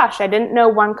 Oh my gosh, I didn't know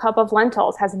 1 cup of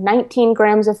lentils has 19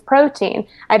 grams of protein.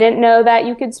 I didn't know that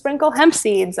you could sprinkle hemp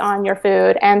seeds on your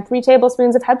food, and 3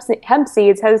 tablespoons of hemp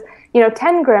seeds has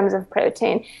 10 grams of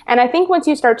protein. And I think once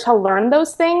you start to learn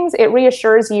those things, it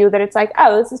reassures you that it's like,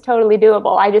 oh, this is totally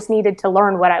doable. I just needed to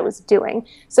learn what I was doing.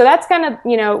 So that's kind of,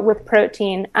 with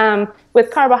protein. With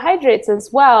carbohydrates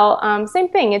as well, same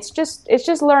thing. It's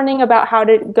just learning about how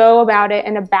to go about it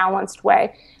in a balanced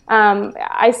way.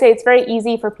 I say it's very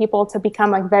easy for people to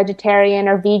become like vegetarian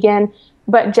or vegan,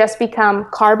 but just become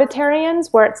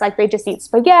carbitarians, where it's like they just eat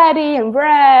spaghetti and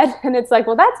bread. And it's like,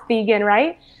 well, that's vegan,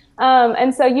 right?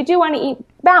 And so you do want to eat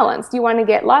balanced. You want to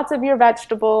get lots of your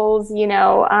vegetables,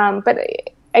 but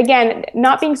again,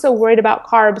 not being so worried about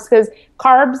carbs, because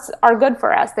carbs are good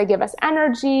for us. They give us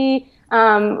energy.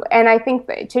 And I think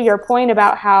to your point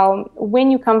about how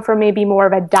when you come from maybe more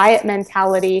of a diet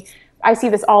mentality, I see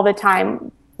this all the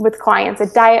time with clients, a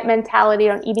diet mentality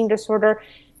or an eating disorder.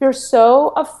 You're so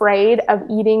afraid of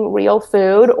eating real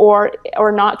food or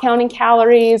not counting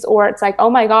calories, or it's like,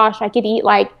 oh my gosh, I could eat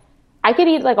like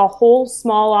a whole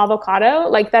small avocado.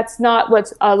 Like, that's not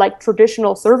what's like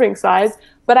traditional serving size,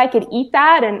 but I could eat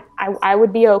that and I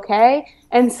would be okay.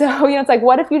 And so, it's like,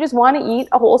 what if you just want to eat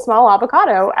a whole small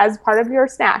avocado as part of your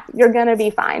snack? You're going to be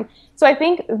fine. So I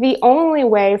think the only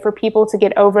way for people to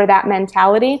get over that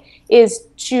mentality is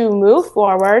to move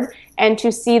forward and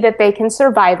to see that they can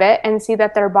survive it and see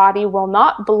that their body will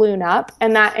not balloon up,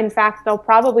 and that in fact, they'll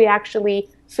probably actually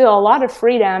feel a lot of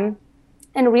freedom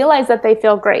and realize that they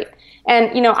feel great.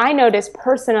 And, I noticed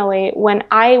personally when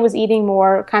I was eating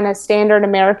more kind of standard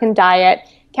American diet,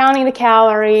 counting the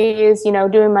calories,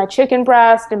 doing my chicken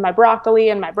breast and my broccoli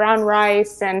and my brown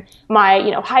rice and my,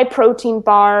 high protein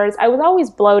bars, I was always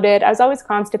bloated. I was always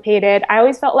constipated. I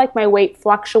always felt like my weight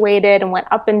fluctuated and went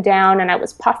up and down, and I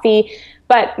was puffy.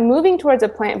 But moving towards a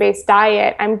plant-based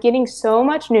diet, I'm getting so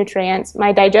much nutrients.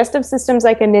 My digestive system's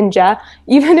like a ninja.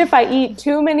 Even if I eat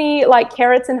too many like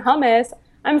carrots and hummus,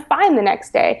 I'm fine the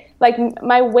next day. Like,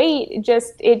 my weight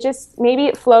maybe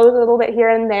it flows a little bit here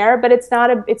and there, but it's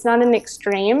not an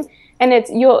extreme. And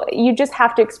you just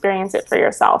have to experience it for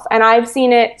yourself. And I've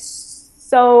seen it.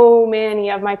 So many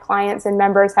of my clients and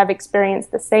members have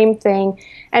experienced the same thing.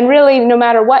 And really, no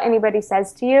matter what anybody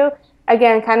says to you,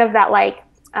 again, kind of that like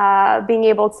being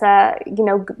able to,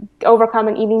 overcome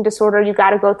an eating disorder, you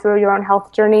got to go through your own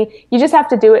health journey. You just have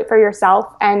to do it for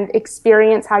yourself and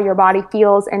experience how your body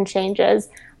feels and changes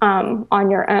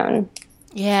on your own.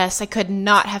 Yes, I could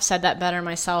not have said that better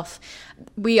myself.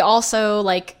 We also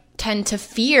tend to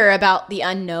fear about the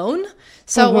unknown.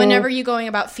 So whenever you're going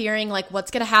about fearing, like,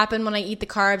 what's going to happen when I eat the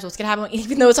carbs? What's going to happen,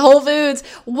 even though it's whole foods?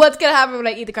 What's going to happen when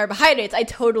I eat the carbohydrates? I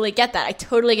totally get that. I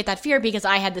totally get that fear because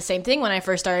I had the same thing when I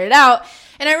first started out.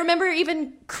 And I remember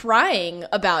even crying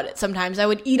about it. Sometimes I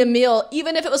would eat a meal,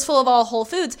 even if it was full of all whole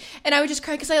foods, and I would just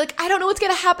cry because I don't know what's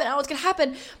going to happen. I don't know what's going to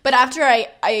happen. But after I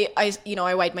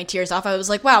wiped my tears off, I was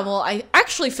like, wow, well, I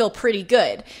actually feel pretty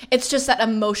good. It's just that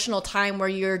emotional time where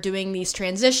you're doing these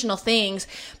transitional things.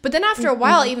 But then after a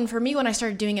while, even for me, when I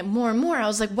started doing it more and more, I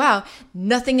was like, wow,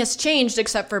 nothing has changed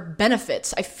except for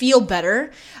benefits. I feel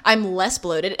better. I'm less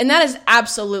bloated. And that is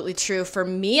absolutely true for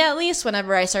me, at least,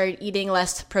 whenever I started eating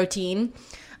less protein.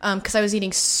 Because I was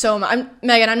eating so much.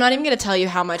 Megan, I'm not even going to tell you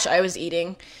how much I was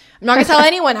eating. I'm not going to tell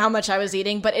anyone how much I was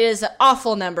eating, but it is an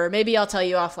awful number. Maybe I'll tell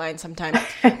you offline sometime.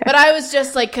 But I was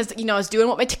just like, because, I was doing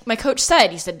what my coach said.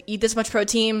 He said, eat this much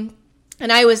protein.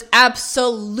 And I was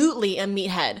absolutely a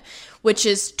meathead, which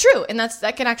is true. And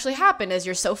that can actually happen as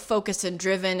you're so focused and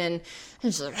driven and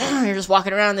you're just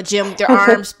walking around the gym with your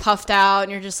arms puffed out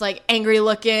and you're just like angry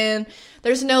looking.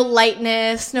 There's no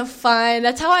lightness, no fun.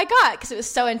 That's how I got, because it was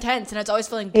so intense and I was always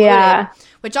feeling bloated,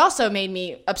 which also made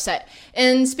me upset.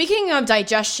 And speaking of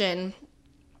digestion,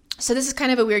 so this is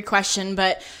kind of a weird question,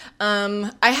 but I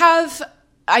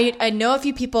know a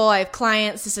few people, I have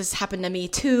clients, this has happened to me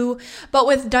too, but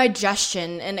with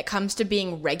digestion and it comes to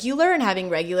being regular and having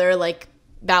regular like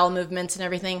bowel movements and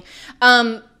everything,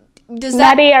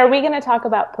 Maddie, are we going to talk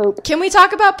about poop? Can we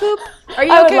talk about poop? Are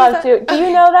you I okay would love with that? to. Do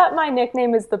you know that my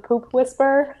nickname is the Poop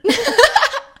Whisperer? It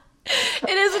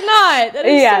is not. That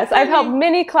is yes, so I've helped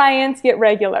many clients get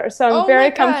regular, so I'm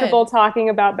very comfortable talking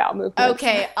about bowel movements.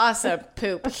 Okay, awesome.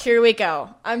 Poop. Here we go.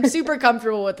 I'm super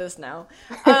comfortable with this now.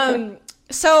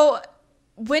 So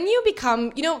when you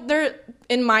become, there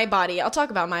in my body, I'll talk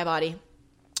about my body.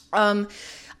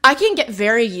 I can get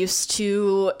very used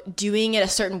to doing it a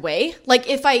certain way. Like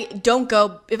if I don't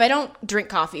drink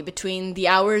coffee between the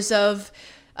hours of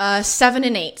 7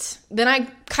 and 8, then I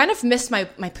kind of miss my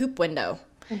poop window.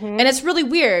 And it's really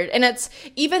weird. And it's,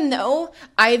 even though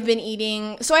I've been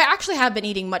eating, so I actually have been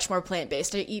eating much more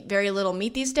plant-based. I eat very little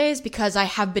meat these days because I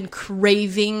have been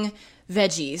craving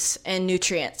veggies and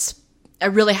nutrients. I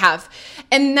really have.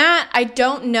 And that, I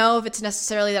don't know if it's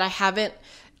necessarily that I haven't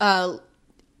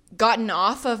gotten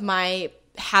off of my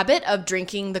habit of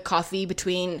drinking the coffee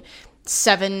between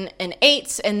 7 and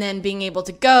 8 and then being able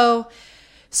to go.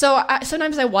 So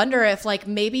sometimes I wonder if like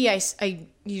maybe I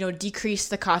decreased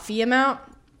the coffee amount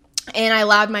and I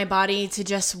allowed my body to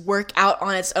just work out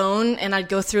on its own, and I'd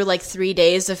go through like 3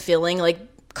 days of feeling like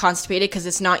constipated because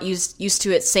it's not used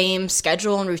to its same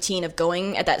schedule and routine of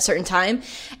going at that certain time,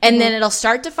 and then it'll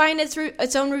start to find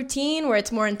its own routine where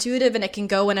it's more intuitive and it can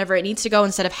go whenever it needs to go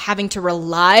instead of having to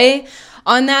rely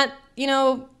on that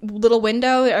little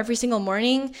window every single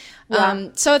morning.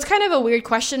 So it's kind of a weird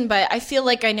question, but I feel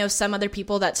like I know some other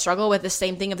people that struggle with the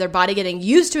same thing of their body getting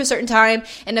used to a certain time,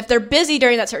 and if they're busy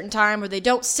during that certain time or they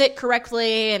don't sit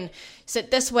correctly and sit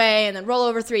this way and then roll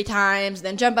over 3 times,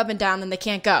 then jump up and down, then they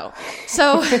can't go.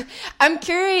 So I'm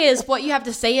curious what you have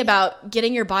to say about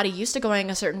getting your body used to going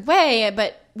a certain way,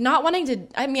 but not wanting to,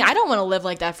 I don't want to live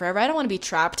like that forever. I don't want to be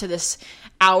trapped to this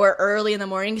hour early in the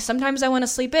morning. Sometimes I want to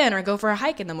sleep in or go for a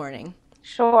hike in the morning.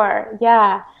 Sure.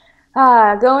 Yeah.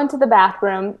 Go into the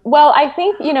bathroom. Well, I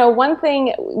think, one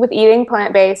thing with eating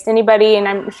plant-based, anybody, and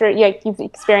I'm sure you've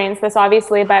experienced this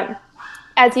obviously, but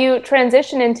as you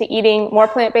transition into eating more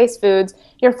plant-based foods,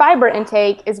 your fiber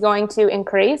intake is going to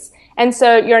increase. And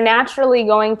so you're naturally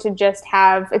going to just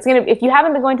if you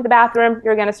haven't been going to the bathroom,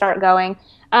 you're going to start going.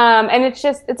 And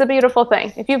it's a beautiful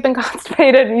thing. If you've been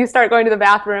constipated and you start going to the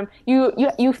bathroom,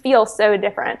 you feel so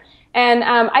different. And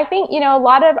I think, a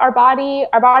lot of our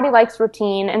body likes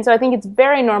routine. And so I think it's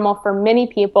very normal for many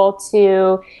people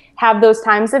to have those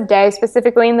times of day,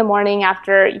 specifically in the morning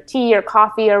after tea or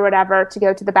coffee or whatever, to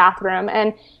go to the bathroom.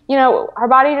 And, our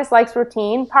body just likes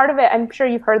routine. Part of it, I'm sure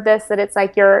you've heard this, that it's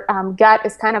like your gut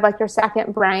is kind of like your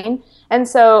second brain. And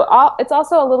so it's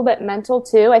also a little bit mental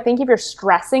too. I think if you're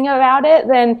stressing about it,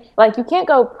 then like you can't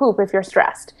go poop if you're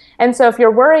stressed. And so if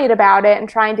you're worried about it and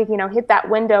trying to, hit that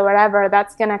window or whatever,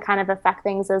 that's going to kind of affect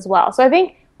things as well. So I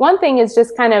think one thing is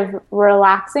just kind of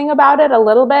relaxing about it a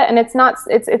little bit, and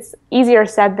it's easier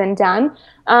said than done.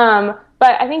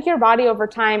 But I think your body over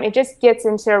time, it just gets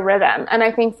into a rhythm. And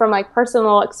I think from like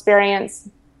personal experience,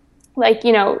 like,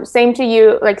 same to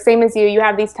you, like same as you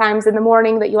have these times in the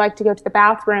morning that you like to go to the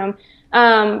bathroom.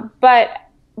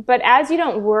 But as you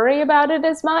don't worry about it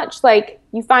as much, like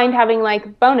you find having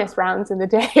like bonus rounds in the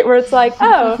day where it's like,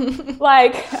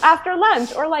 like after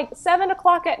lunch or like 7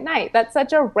 o'clock at night. That's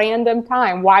such a random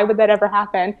time. Why would that ever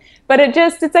happen? But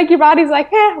it's like your body's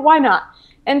like, why not?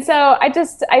 And so I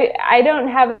don't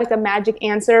have like a magic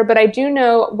answer, but I do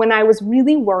know when I was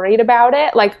really worried about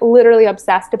it, like literally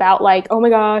obsessed about like, oh my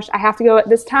gosh, I have to go at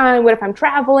this time. What if I'm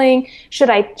traveling? Should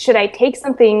I take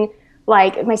something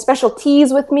like my special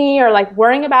teas with me, or like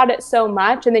worrying about it so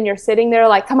much? And then you're sitting there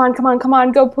like, come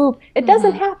on, go poop. It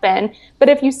doesn't happen. But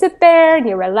if you sit there and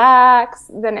you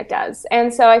relax, then it does.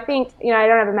 And so I think, I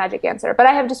don't have a magic answer, but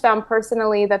I have just found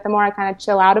personally that the more I kind of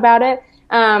chill out about it,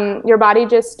 your body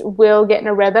just will get in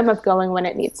a rhythm of going when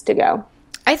it needs to go.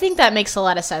 I think that makes a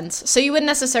lot of sense. So you wouldn't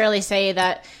necessarily say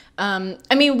that,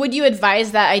 would you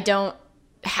advise that I don't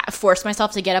force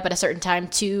myself to get up at a certain time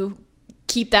to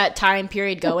keep that time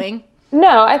period going?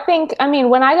 No, I think,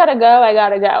 when I gotta go, I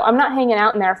gotta go. I'm not hanging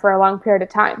out in there for a long period of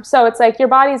time. So it's like your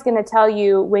body's going to tell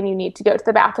you when you need to go to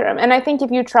the bathroom. And I think if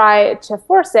you try to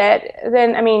force it,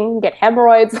 then, you get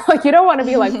hemorrhoids. Like, you don't want to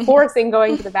be like forcing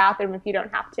going to the bathroom if you don't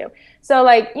have to. So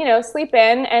like, sleep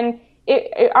in, and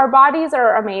our bodies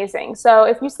are amazing. So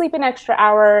if you sleep an extra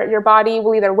hour, your body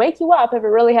will either wake you up if it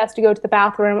really has to go to the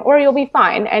bathroom, or you'll be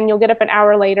fine and you'll get up an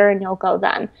hour later and you'll go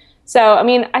then. So,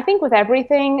 I think with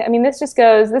everything,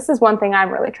 this is one thing I'm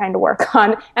really trying to work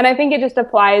on. And I think it just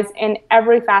applies in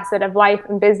every facet of life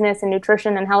and business and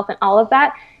nutrition and health and all of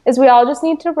that, is we all just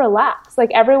need to relax.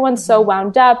 Like, everyone's so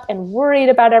wound up and worried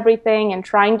about everything and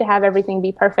trying to have everything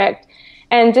be perfect.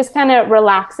 And just kind of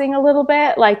relaxing a little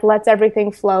bit, like, lets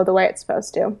everything flow the way it's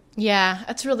supposed to. Yeah,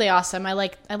 that's really awesome. I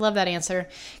love that answer.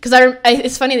 Because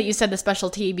it's funny that you said the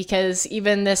specialty, because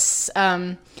even this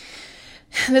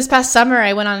past summer,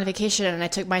 I went on a vacation and I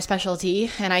took my specialty,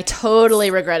 and I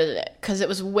totally regretted it because it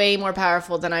was way more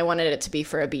powerful than I wanted it to be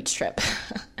for a beach trip.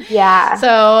 Yeah.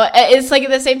 So it's like at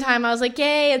the same time, I was like,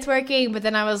 yay, it's working. But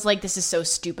then I was like, this is so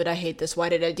stupid. I hate this. Why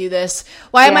did I do this?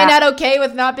 Why am I not okay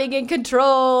with not being in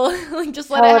control? Like, just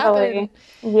let it happen.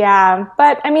 Yeah.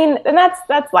 But and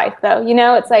that's life though.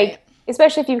 It's like,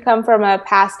 especially if you come from a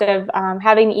past of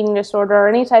having an eating disorder or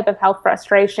any type of health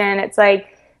frustration, it's like,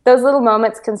 those little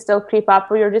moments can still creep up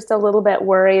where you're just a little bit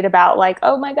worried about like,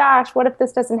 oh my gosh, what if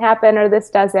this doesn't happen or this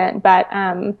doesn't? But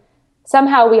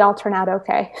somehow we all turn out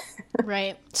okay.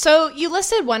 Right. So you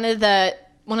listed one of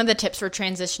the tips for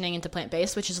transitioning into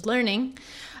plant-based, which is learning.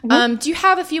 Mm-hmm. Do you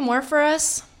have a few more for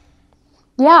us?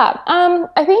 Yeah.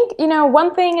 I think,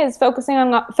 one thing is focusing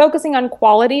on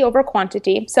quality over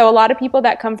quantity. So a lot of people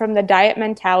that come from the diet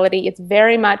mentality, it's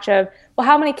very much of, well,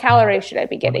 how many calories should I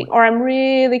be getting? Or I'm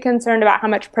really concerned about how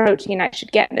much protein I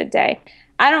should get in a day.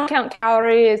 I don't count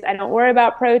calories. I don't worry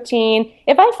about protein.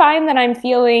 If I find that I'm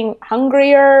feeling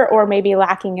hungrier or maybe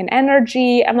lacking in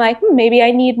energy, I'm like, maybe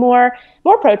I need more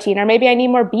protein, or maybe I need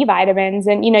more B vitamins.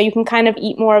 And, you can kind of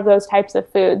eat more of those types of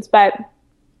foods, but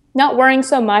not worrying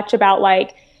so much about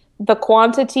like the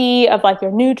quantity of like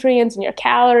your nutrients and your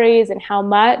calories and how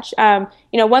much.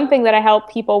 One thing that I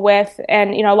help people with,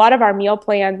 and a lot of our meal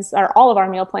plans, or all of our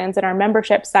meal plans in our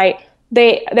membership site,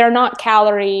 they're not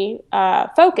calorie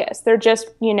focused. They're just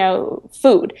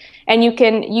food, and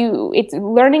it's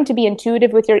learning to be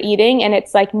intuitive with your eating, and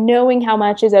it's like knowing how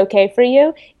much is okay for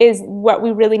you is what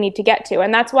we really need to get to.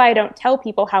 And that's why I don't tell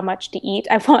people how much to eat.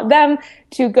 I want them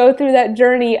to go through that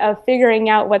journey of figuring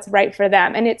out what's right for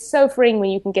them, and it's so freeing when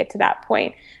you can get to that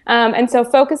point. And so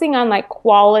focusing on like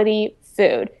quality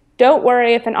food. Don't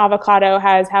worry if an avocado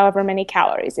has however many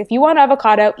calories. If you want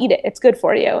avocado, eat it. It's good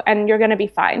for you and you're going to be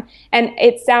fine. And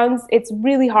it's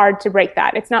really hard to break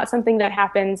that. It's not something that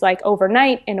happens like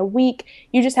overnight in a week.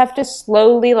 You just have to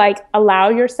slowly like allow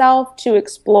yourself to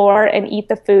explore and eat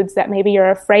the foods that maybe you're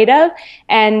afraid of,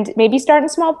 and maybe start in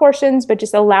small portions, but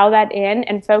just allow that in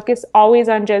and focus always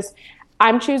on just,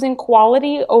 I'm choosing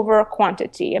quality over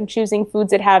quantity. I'm choosing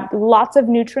foods that have lots of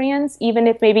nutrients, even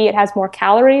if maybe it has more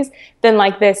calories than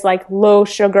like this like low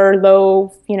sugar,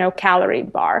 low, calorie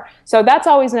bar. So that's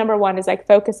always number one, is like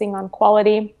focusing on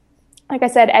quality. Like I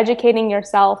said, educating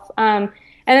yourself. And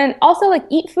then also like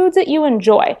eat foods that you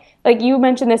enjoy. Like you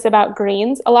mentioned this about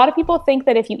greens. A lot of people think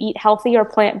that if you eat healthy or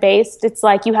plant-based, it's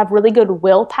like you have really good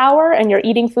willpower and you're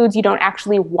eating foods you don't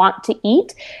actually want to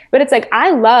eat. But it's like, I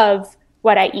love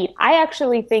what I eat. I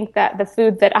actually think that the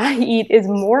food that I eat is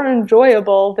more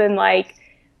enjoyable than like,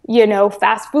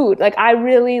 fast food. Like I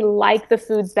really like the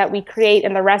foods that we create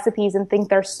and the recipes and think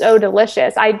they're so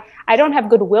delicious. I don't have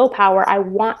good willpower. I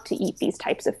want to eat these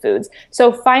types of foods.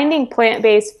 So finding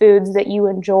plant-based foods that you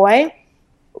enjoy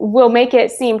will make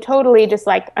it seem totally just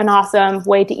like an awesome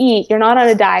way to eat. You're not on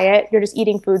a diet. You're just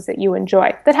eating foods that you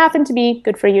enjoy that happen to be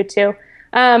good for you too.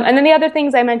 And then the other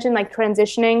things I mentioned, like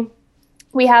transitioning.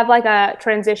 We have like a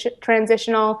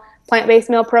transitional plant-based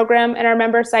meal program in our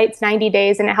member sites, 90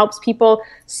 days, and it helps people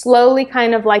slowly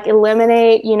kind of like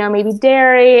eliminate, maybe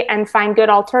dairy and find good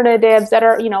alternatives that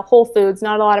are, whole foods,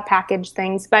 not a lot of packaged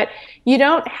things. But you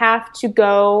don't have to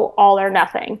go all or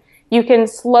nothing. You can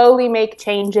slowly make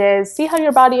changes, see how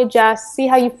your body adjusts, see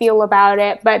how you feel about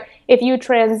it. But if you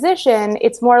transition,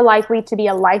 it's more likely to be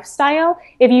a lifestyle.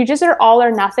 If you just are all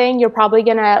or nothing, you're probably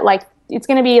it's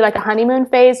going to be like a honeymoon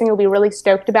phase and you'll be really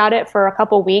stoked about it for a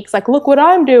couple weeks. Like, look what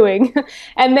I'm doing.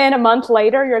 And then a month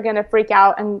later, you're going to freak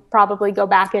out and probably go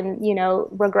back and,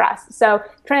 regress. So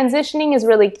transitioning is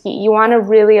really key. You want to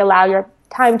really allow your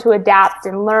time to adapt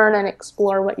and learn and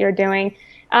explore what you're doing.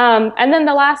 And then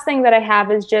the last thing that I have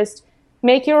is just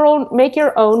make your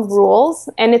own rules,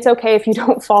 and it's okay if you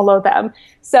don't follow them.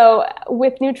 So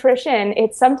with nutrition,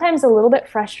 it's sometimes a little bit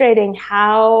frustrating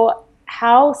how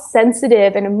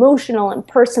sensitive and emotional and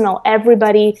personal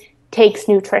everybody takes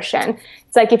nutrition.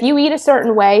 It's like if you eat a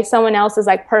certain way, someone else is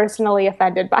like personally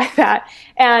offended by that.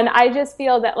 And I just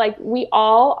feel that like we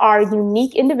all are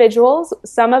unique individuals.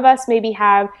 Some of us maybe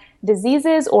have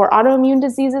diseases or autoimmune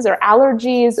diseases or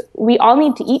allergies. We all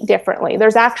need to eat differently.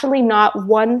 There's actually not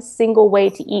one single way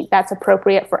to eat that's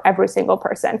appropriate for every single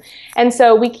person. And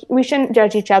so we shouldn't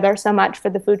judge each other so much for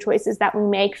the food choices that we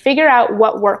make. Figure out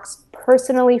what works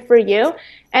personally for you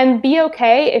and be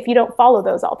okay if you don't follow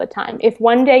those all the time. If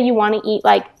one day you want to eat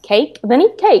like cake, then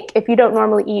eat cake if you don't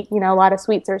normally eat, a lot of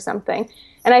sweets or something.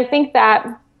 And I think that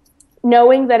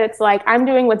knowing that it's like I'm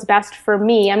doing what's best for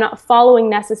me, I'm not following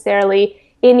necessarily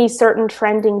any certain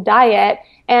trending diet.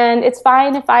 And it's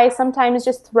fine if I sometimes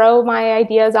just throw my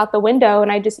ideas out the window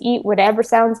and I just eat whatever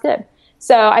sounds good.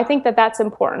 So I think that that's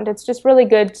important. It's just really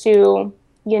good to,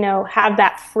 have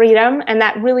that freedom, and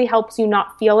that really helps you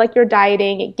not feel like you're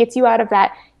dieting. It gets you out of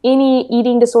that any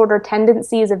eating disorder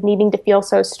tendencies of needing to feel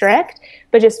so strict,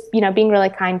 but just, being really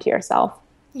kind to yourself.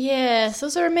 Yes,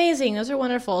 those are amazing. Those are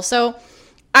wonderful. So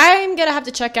I'm going to have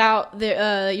to check out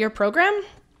your program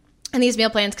and these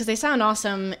meal plans because they sound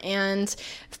awesome. And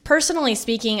personally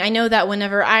speaking, I know that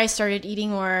whenever I started eating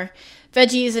more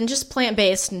veggies and just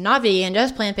plant-based, not vegan,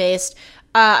 just plant-based,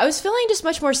 I was feeling just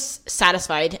much more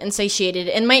satisfied and satiated,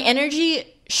 and my energy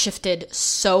shifted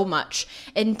so much.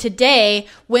 And today,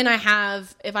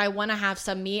 if I want to have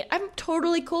some meat, I'm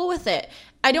totally cool with it.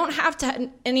 I don't have to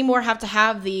anymore have to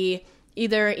have the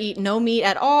either eat no meat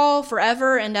at all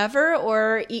forever and ever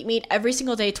or eat meat every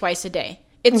single day, twice a day.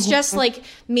 It's just like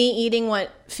me eating what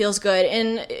feels good.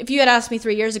 And if you had asked me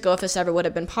 3 years ago if this ever would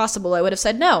have been possible, I would have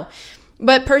said no.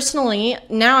 But personally,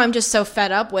 now I'm just so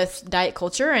fed up with diet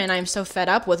culture, and I'm so fed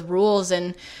up with rules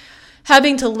and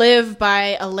having to live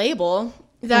by a label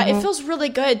that it feels really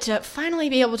good to finally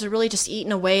be able to really just eat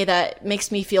in a way that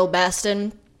makes me feel best.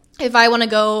 And if I want to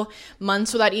go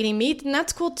months without eating meat, then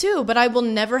that's cool too. But I will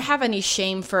never have any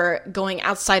shame for going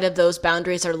outside of those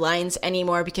boundaries or lines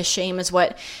anymore, because shame is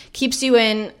what keeps you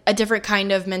in a different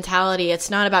kind of mentality.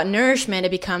 It's not about nourishment.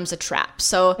 It becomes a trap.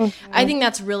 So I think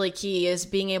that's really key, is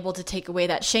being able to take away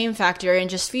that shame factor and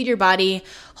just feed your body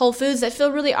whole foods that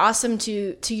feel really awesome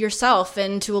to yourself,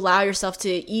 and to allow yourself to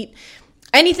eat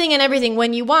anything and everything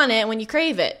when you want it, when you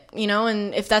crave it,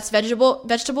 and if that's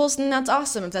vegetables, then that's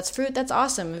awesome. If that's fruit, that's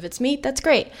awesome. If it's meat, that's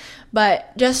great.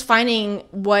 But just finding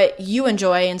what you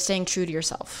enjoy and staying true to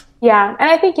yourself. Yeah. And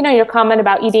I think, your comment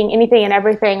about eating anything and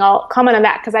everything, I'll comment on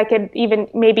that because I could even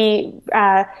maybe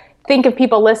think of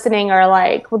people listening are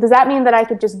like, well, does that mean that I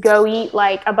could just go eat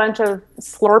like a bunch of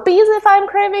Slurpees if I'm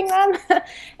craving them?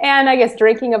 And I guess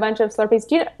drinking a bunch of Slurpees.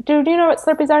 Do you know what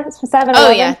Slurpees are? 7-Eleven? Oh,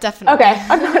 yeah, definitely. Okay,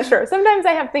 I'm not sure. Sometimes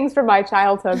I have things from my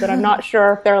childhood that I'm not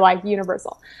sure if they're like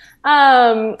universal.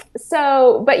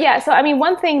 So I mean,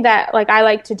 one thing that like I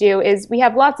like to do is we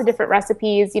have lots of different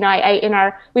recipes.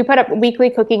 We put up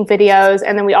weekly cooking videos,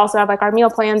 and then we also have like our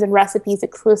meal plans and recipes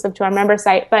exclusive to our member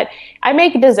site. But I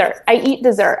make dessert.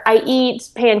 I eat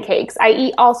pancakes. I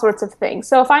eat all sorts of things.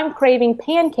 So if I'm craving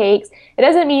pancakes, it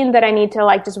doesn't mean that I need to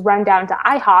like just run down to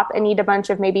IHOP and eat a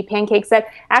bunch of maybe pancakes that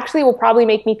actually will probably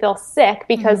make me feel sick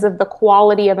because of the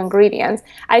quality of ingredients.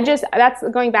 That's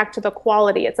going back to the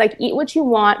quality. It's like eat what you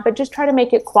want, but just try to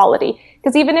make it quality.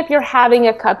 Because even if you're having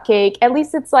a cupcake, at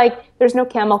least it's like there's no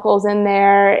chemicals in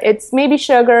there. It's maybe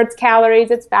sugar, it's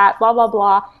calories, it's fat, blah, blah,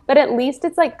 blah. But at least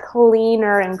it's like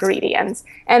cleaner ingredients.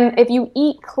 And if you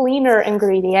eat cleaner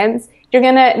ingredients, you're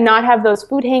going to not have those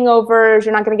food hangovers.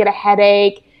 You're not going to get a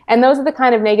headache. And those are the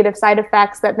kind of negative side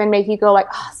effects that then make you go like,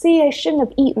 oh, see, I shouldn't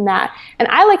have eaten that. And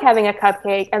I like having a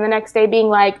cupcake and the next day being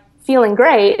like, feeling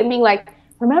great and being like,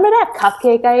 remember that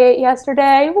cupcake I ate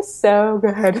yesterday? It was so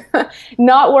good.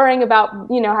 Not worrying about,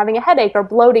 having a headache or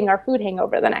bloating or food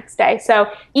hangover the next day. So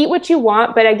eat what you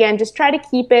want, but again, just try to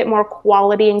keep it more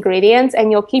quality ingredients,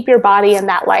 and you'll keep your body in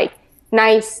that like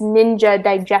nice ninja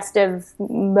digestive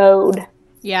mode.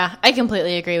 Yeah, I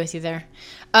completely agree with you there.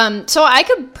 So I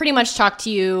could pretty much talk to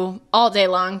you all day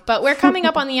long, but we're coming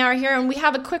up on the hour here, and we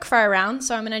have a quick fire round.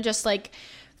 So I'm going to just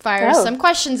fire some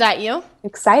questions at you.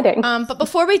 Exciting. But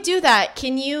before we do that,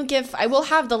 I will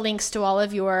have the links to all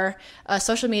of your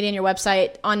social media and your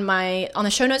website on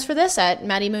the show notes for this at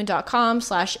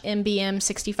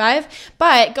maddiemoon.com/mbm65.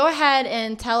 But go ahead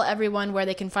and tell everyone where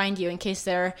they can find you in case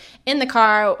they're in the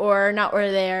car or not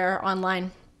where they're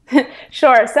online.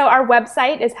 Sure. So our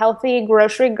website is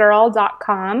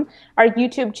healthygrocerygirl.com. Our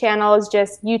YouTube channel is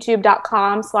just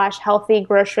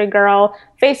youtube.com/healthygrocerygirl.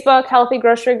 Facebook, Healthy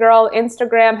Grocery Girl.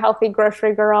 Instagram, Healthy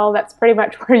Grocery Girl. That's pretty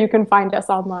much where you can find us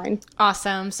online.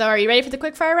 Awesome. So are you ready for the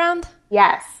quick fire round?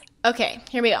 Yes. Okay,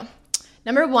 here we go.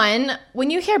 Number 1, when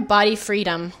you hear body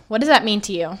freedom, what does that mean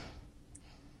to you?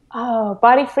 Oh,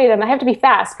 body freedom. I have to be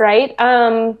fast, right?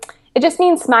 It just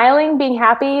means smiling, being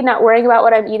happy, not worrying about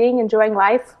what I'm eating, enjoying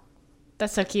life.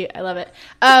 That's so cute. I love it.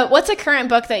 What's a current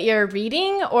book that you're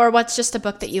reading, or what's just a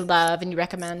book that you love and you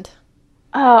recommend?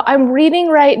 I'm reading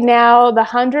right now the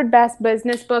 100 Best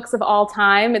Business Books of All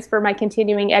Time. It's for my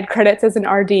continuing ed credits as an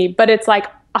RD, but it's like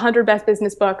 100 Best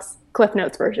Business Books, Cliff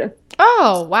Notes version.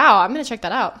 Oh, wow. I'm going to check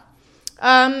that out.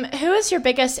 Who is your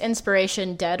biggest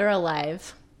inspiration, dead or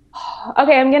alive?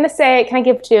 Okay, I'm going to say, can I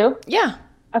give 2? Yeah.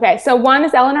 Okay, so 1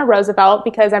 is Eleanor Roosevelt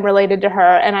because I'm related to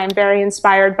her and I'm very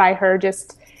inspired by her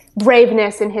just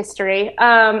braveness in history.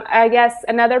 I guess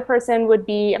another person would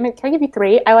be, can I give you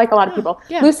 3? I like a lot of people.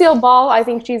 Yeah. Lucille Ball, I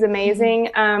think she's amazing,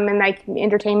 and like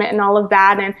entertainment and all of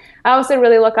that. And I also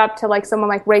really look up to like someone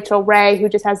like Rachel Ray, who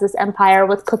just has this empire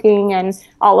with cooking and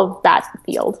all of that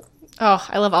field. Oh,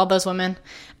 I love all those women.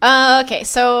 Okay,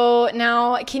 so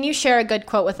now can you share a good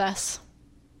quote with us?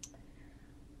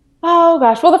 Oh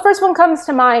gosh. Well, the first one comes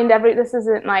to mind. This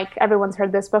isn't like everyone's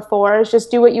heard this before. It's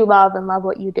just do what you love and love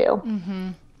what you do. Mm-hmm.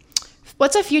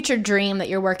 What's a future dream that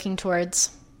you're working towards?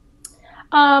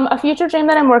 A future dream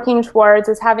that I'm working towards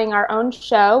is having our own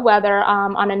show, whether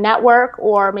on a network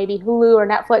or maybe Hulu or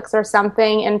Netflix or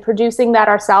something, and producing that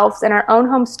ourselves in our own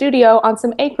home studio on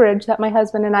some acreage that my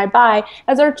husband and I buy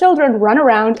as our children run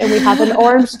around and we have an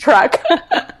orange truck.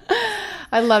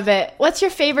 I love it. What's your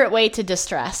favorite way to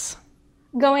distress?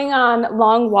 Going on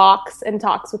long walks and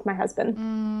talks with my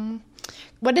husband.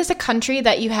 What is a country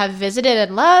that you have visited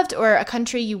and loved, or a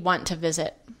country you want to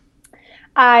visit?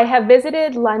 I have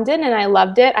visited London and I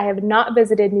loved it. I have not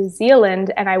visited New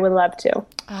Zealand and I would love to.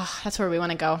 Oh, that's where we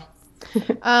want to go.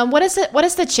 What is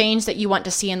the change that you want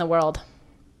to see in the world?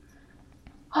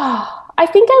 I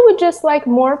think I would just like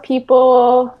more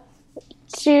people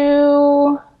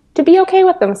to be okay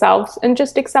with themselves and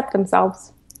just accept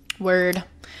themselves. Word.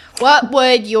 What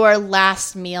would your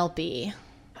last meal be?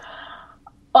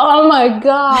 Oh my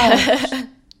gosh.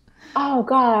 Oh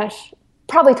gosh.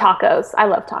 Probably tacos. I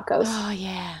love tacos. Oh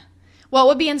yeah. What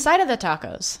would be inside of the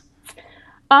tacos?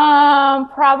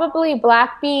 Probably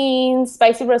black beans,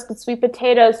 spicy roasted sweet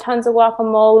potatoes, tons of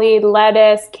guacamole,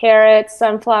 lettuce, carrots,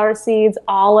 sunflower seeds,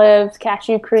 olives,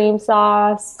 cashew cream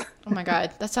sauce. Oh my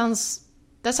God. That sounds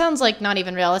like not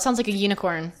even real. That sounds like a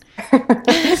unicorn.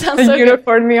 It sounds so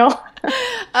unicorn meal.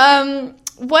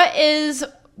 What is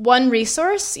one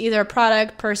resource, either a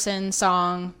product, person,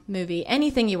 song, movie,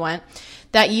 anything you want,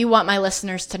 that you want my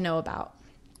listeners to know about?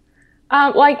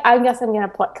 I guess I'm going to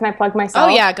plug. Can I plug myself?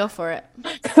 Oh, yeah, go for it.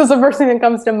 That's the first thing that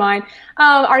comes to mind.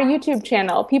 Our YouTube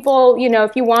channel. People,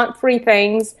 if you want free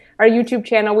things, our YouTube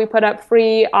channel, we put up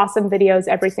free, awesome videos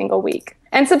every single week.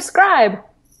 And subscribe.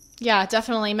 Yeah,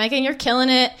 definitely. Megan, you're killing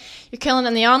it. You're killing it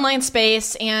in the online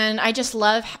space. And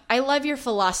I love your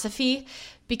philosophy,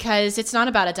 because it's not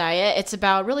about a diet. It's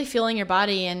about really feeling your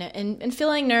body and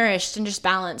feeling nourished and just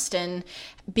balanced and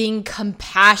being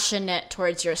compassionate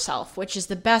towards yourself, which is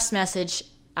the best message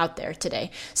out there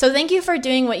today. So thank you for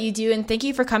doing what you do, and thank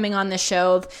you for coming on this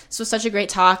show. This was such a great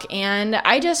talk, and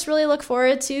I just really look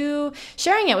forward to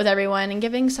sharing it with everyone and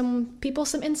giving some people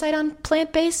some insight on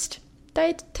plant-based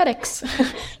dietetics.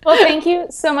 Well, thank you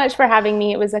so much for having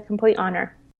me. It was a complete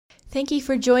honor. Thank you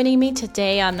for joining me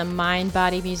today on the Mind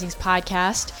Body Musings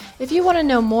podcast. If you want to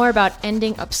know more about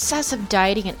ending obsessive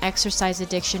dieting and exercise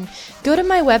addiction, go to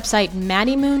my website,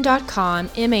 maddymoon.com,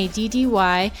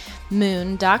 M-A-D-D-Y,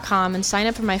 moon.com, and sign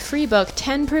up for my free book,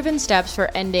 10 Proven Steps for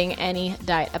Ending Any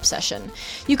Diet Obsession.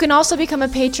 You can also become a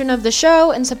patron of the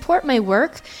show and support my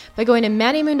work by going to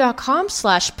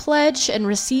maddymoon.com/pledge and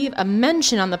receive a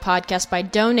mention on the podcast by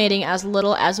donating as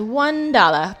little as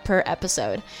 $1 per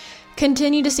episode.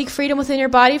 Continue to seek freedom within your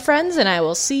body, friends, and I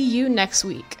will see you next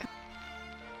week.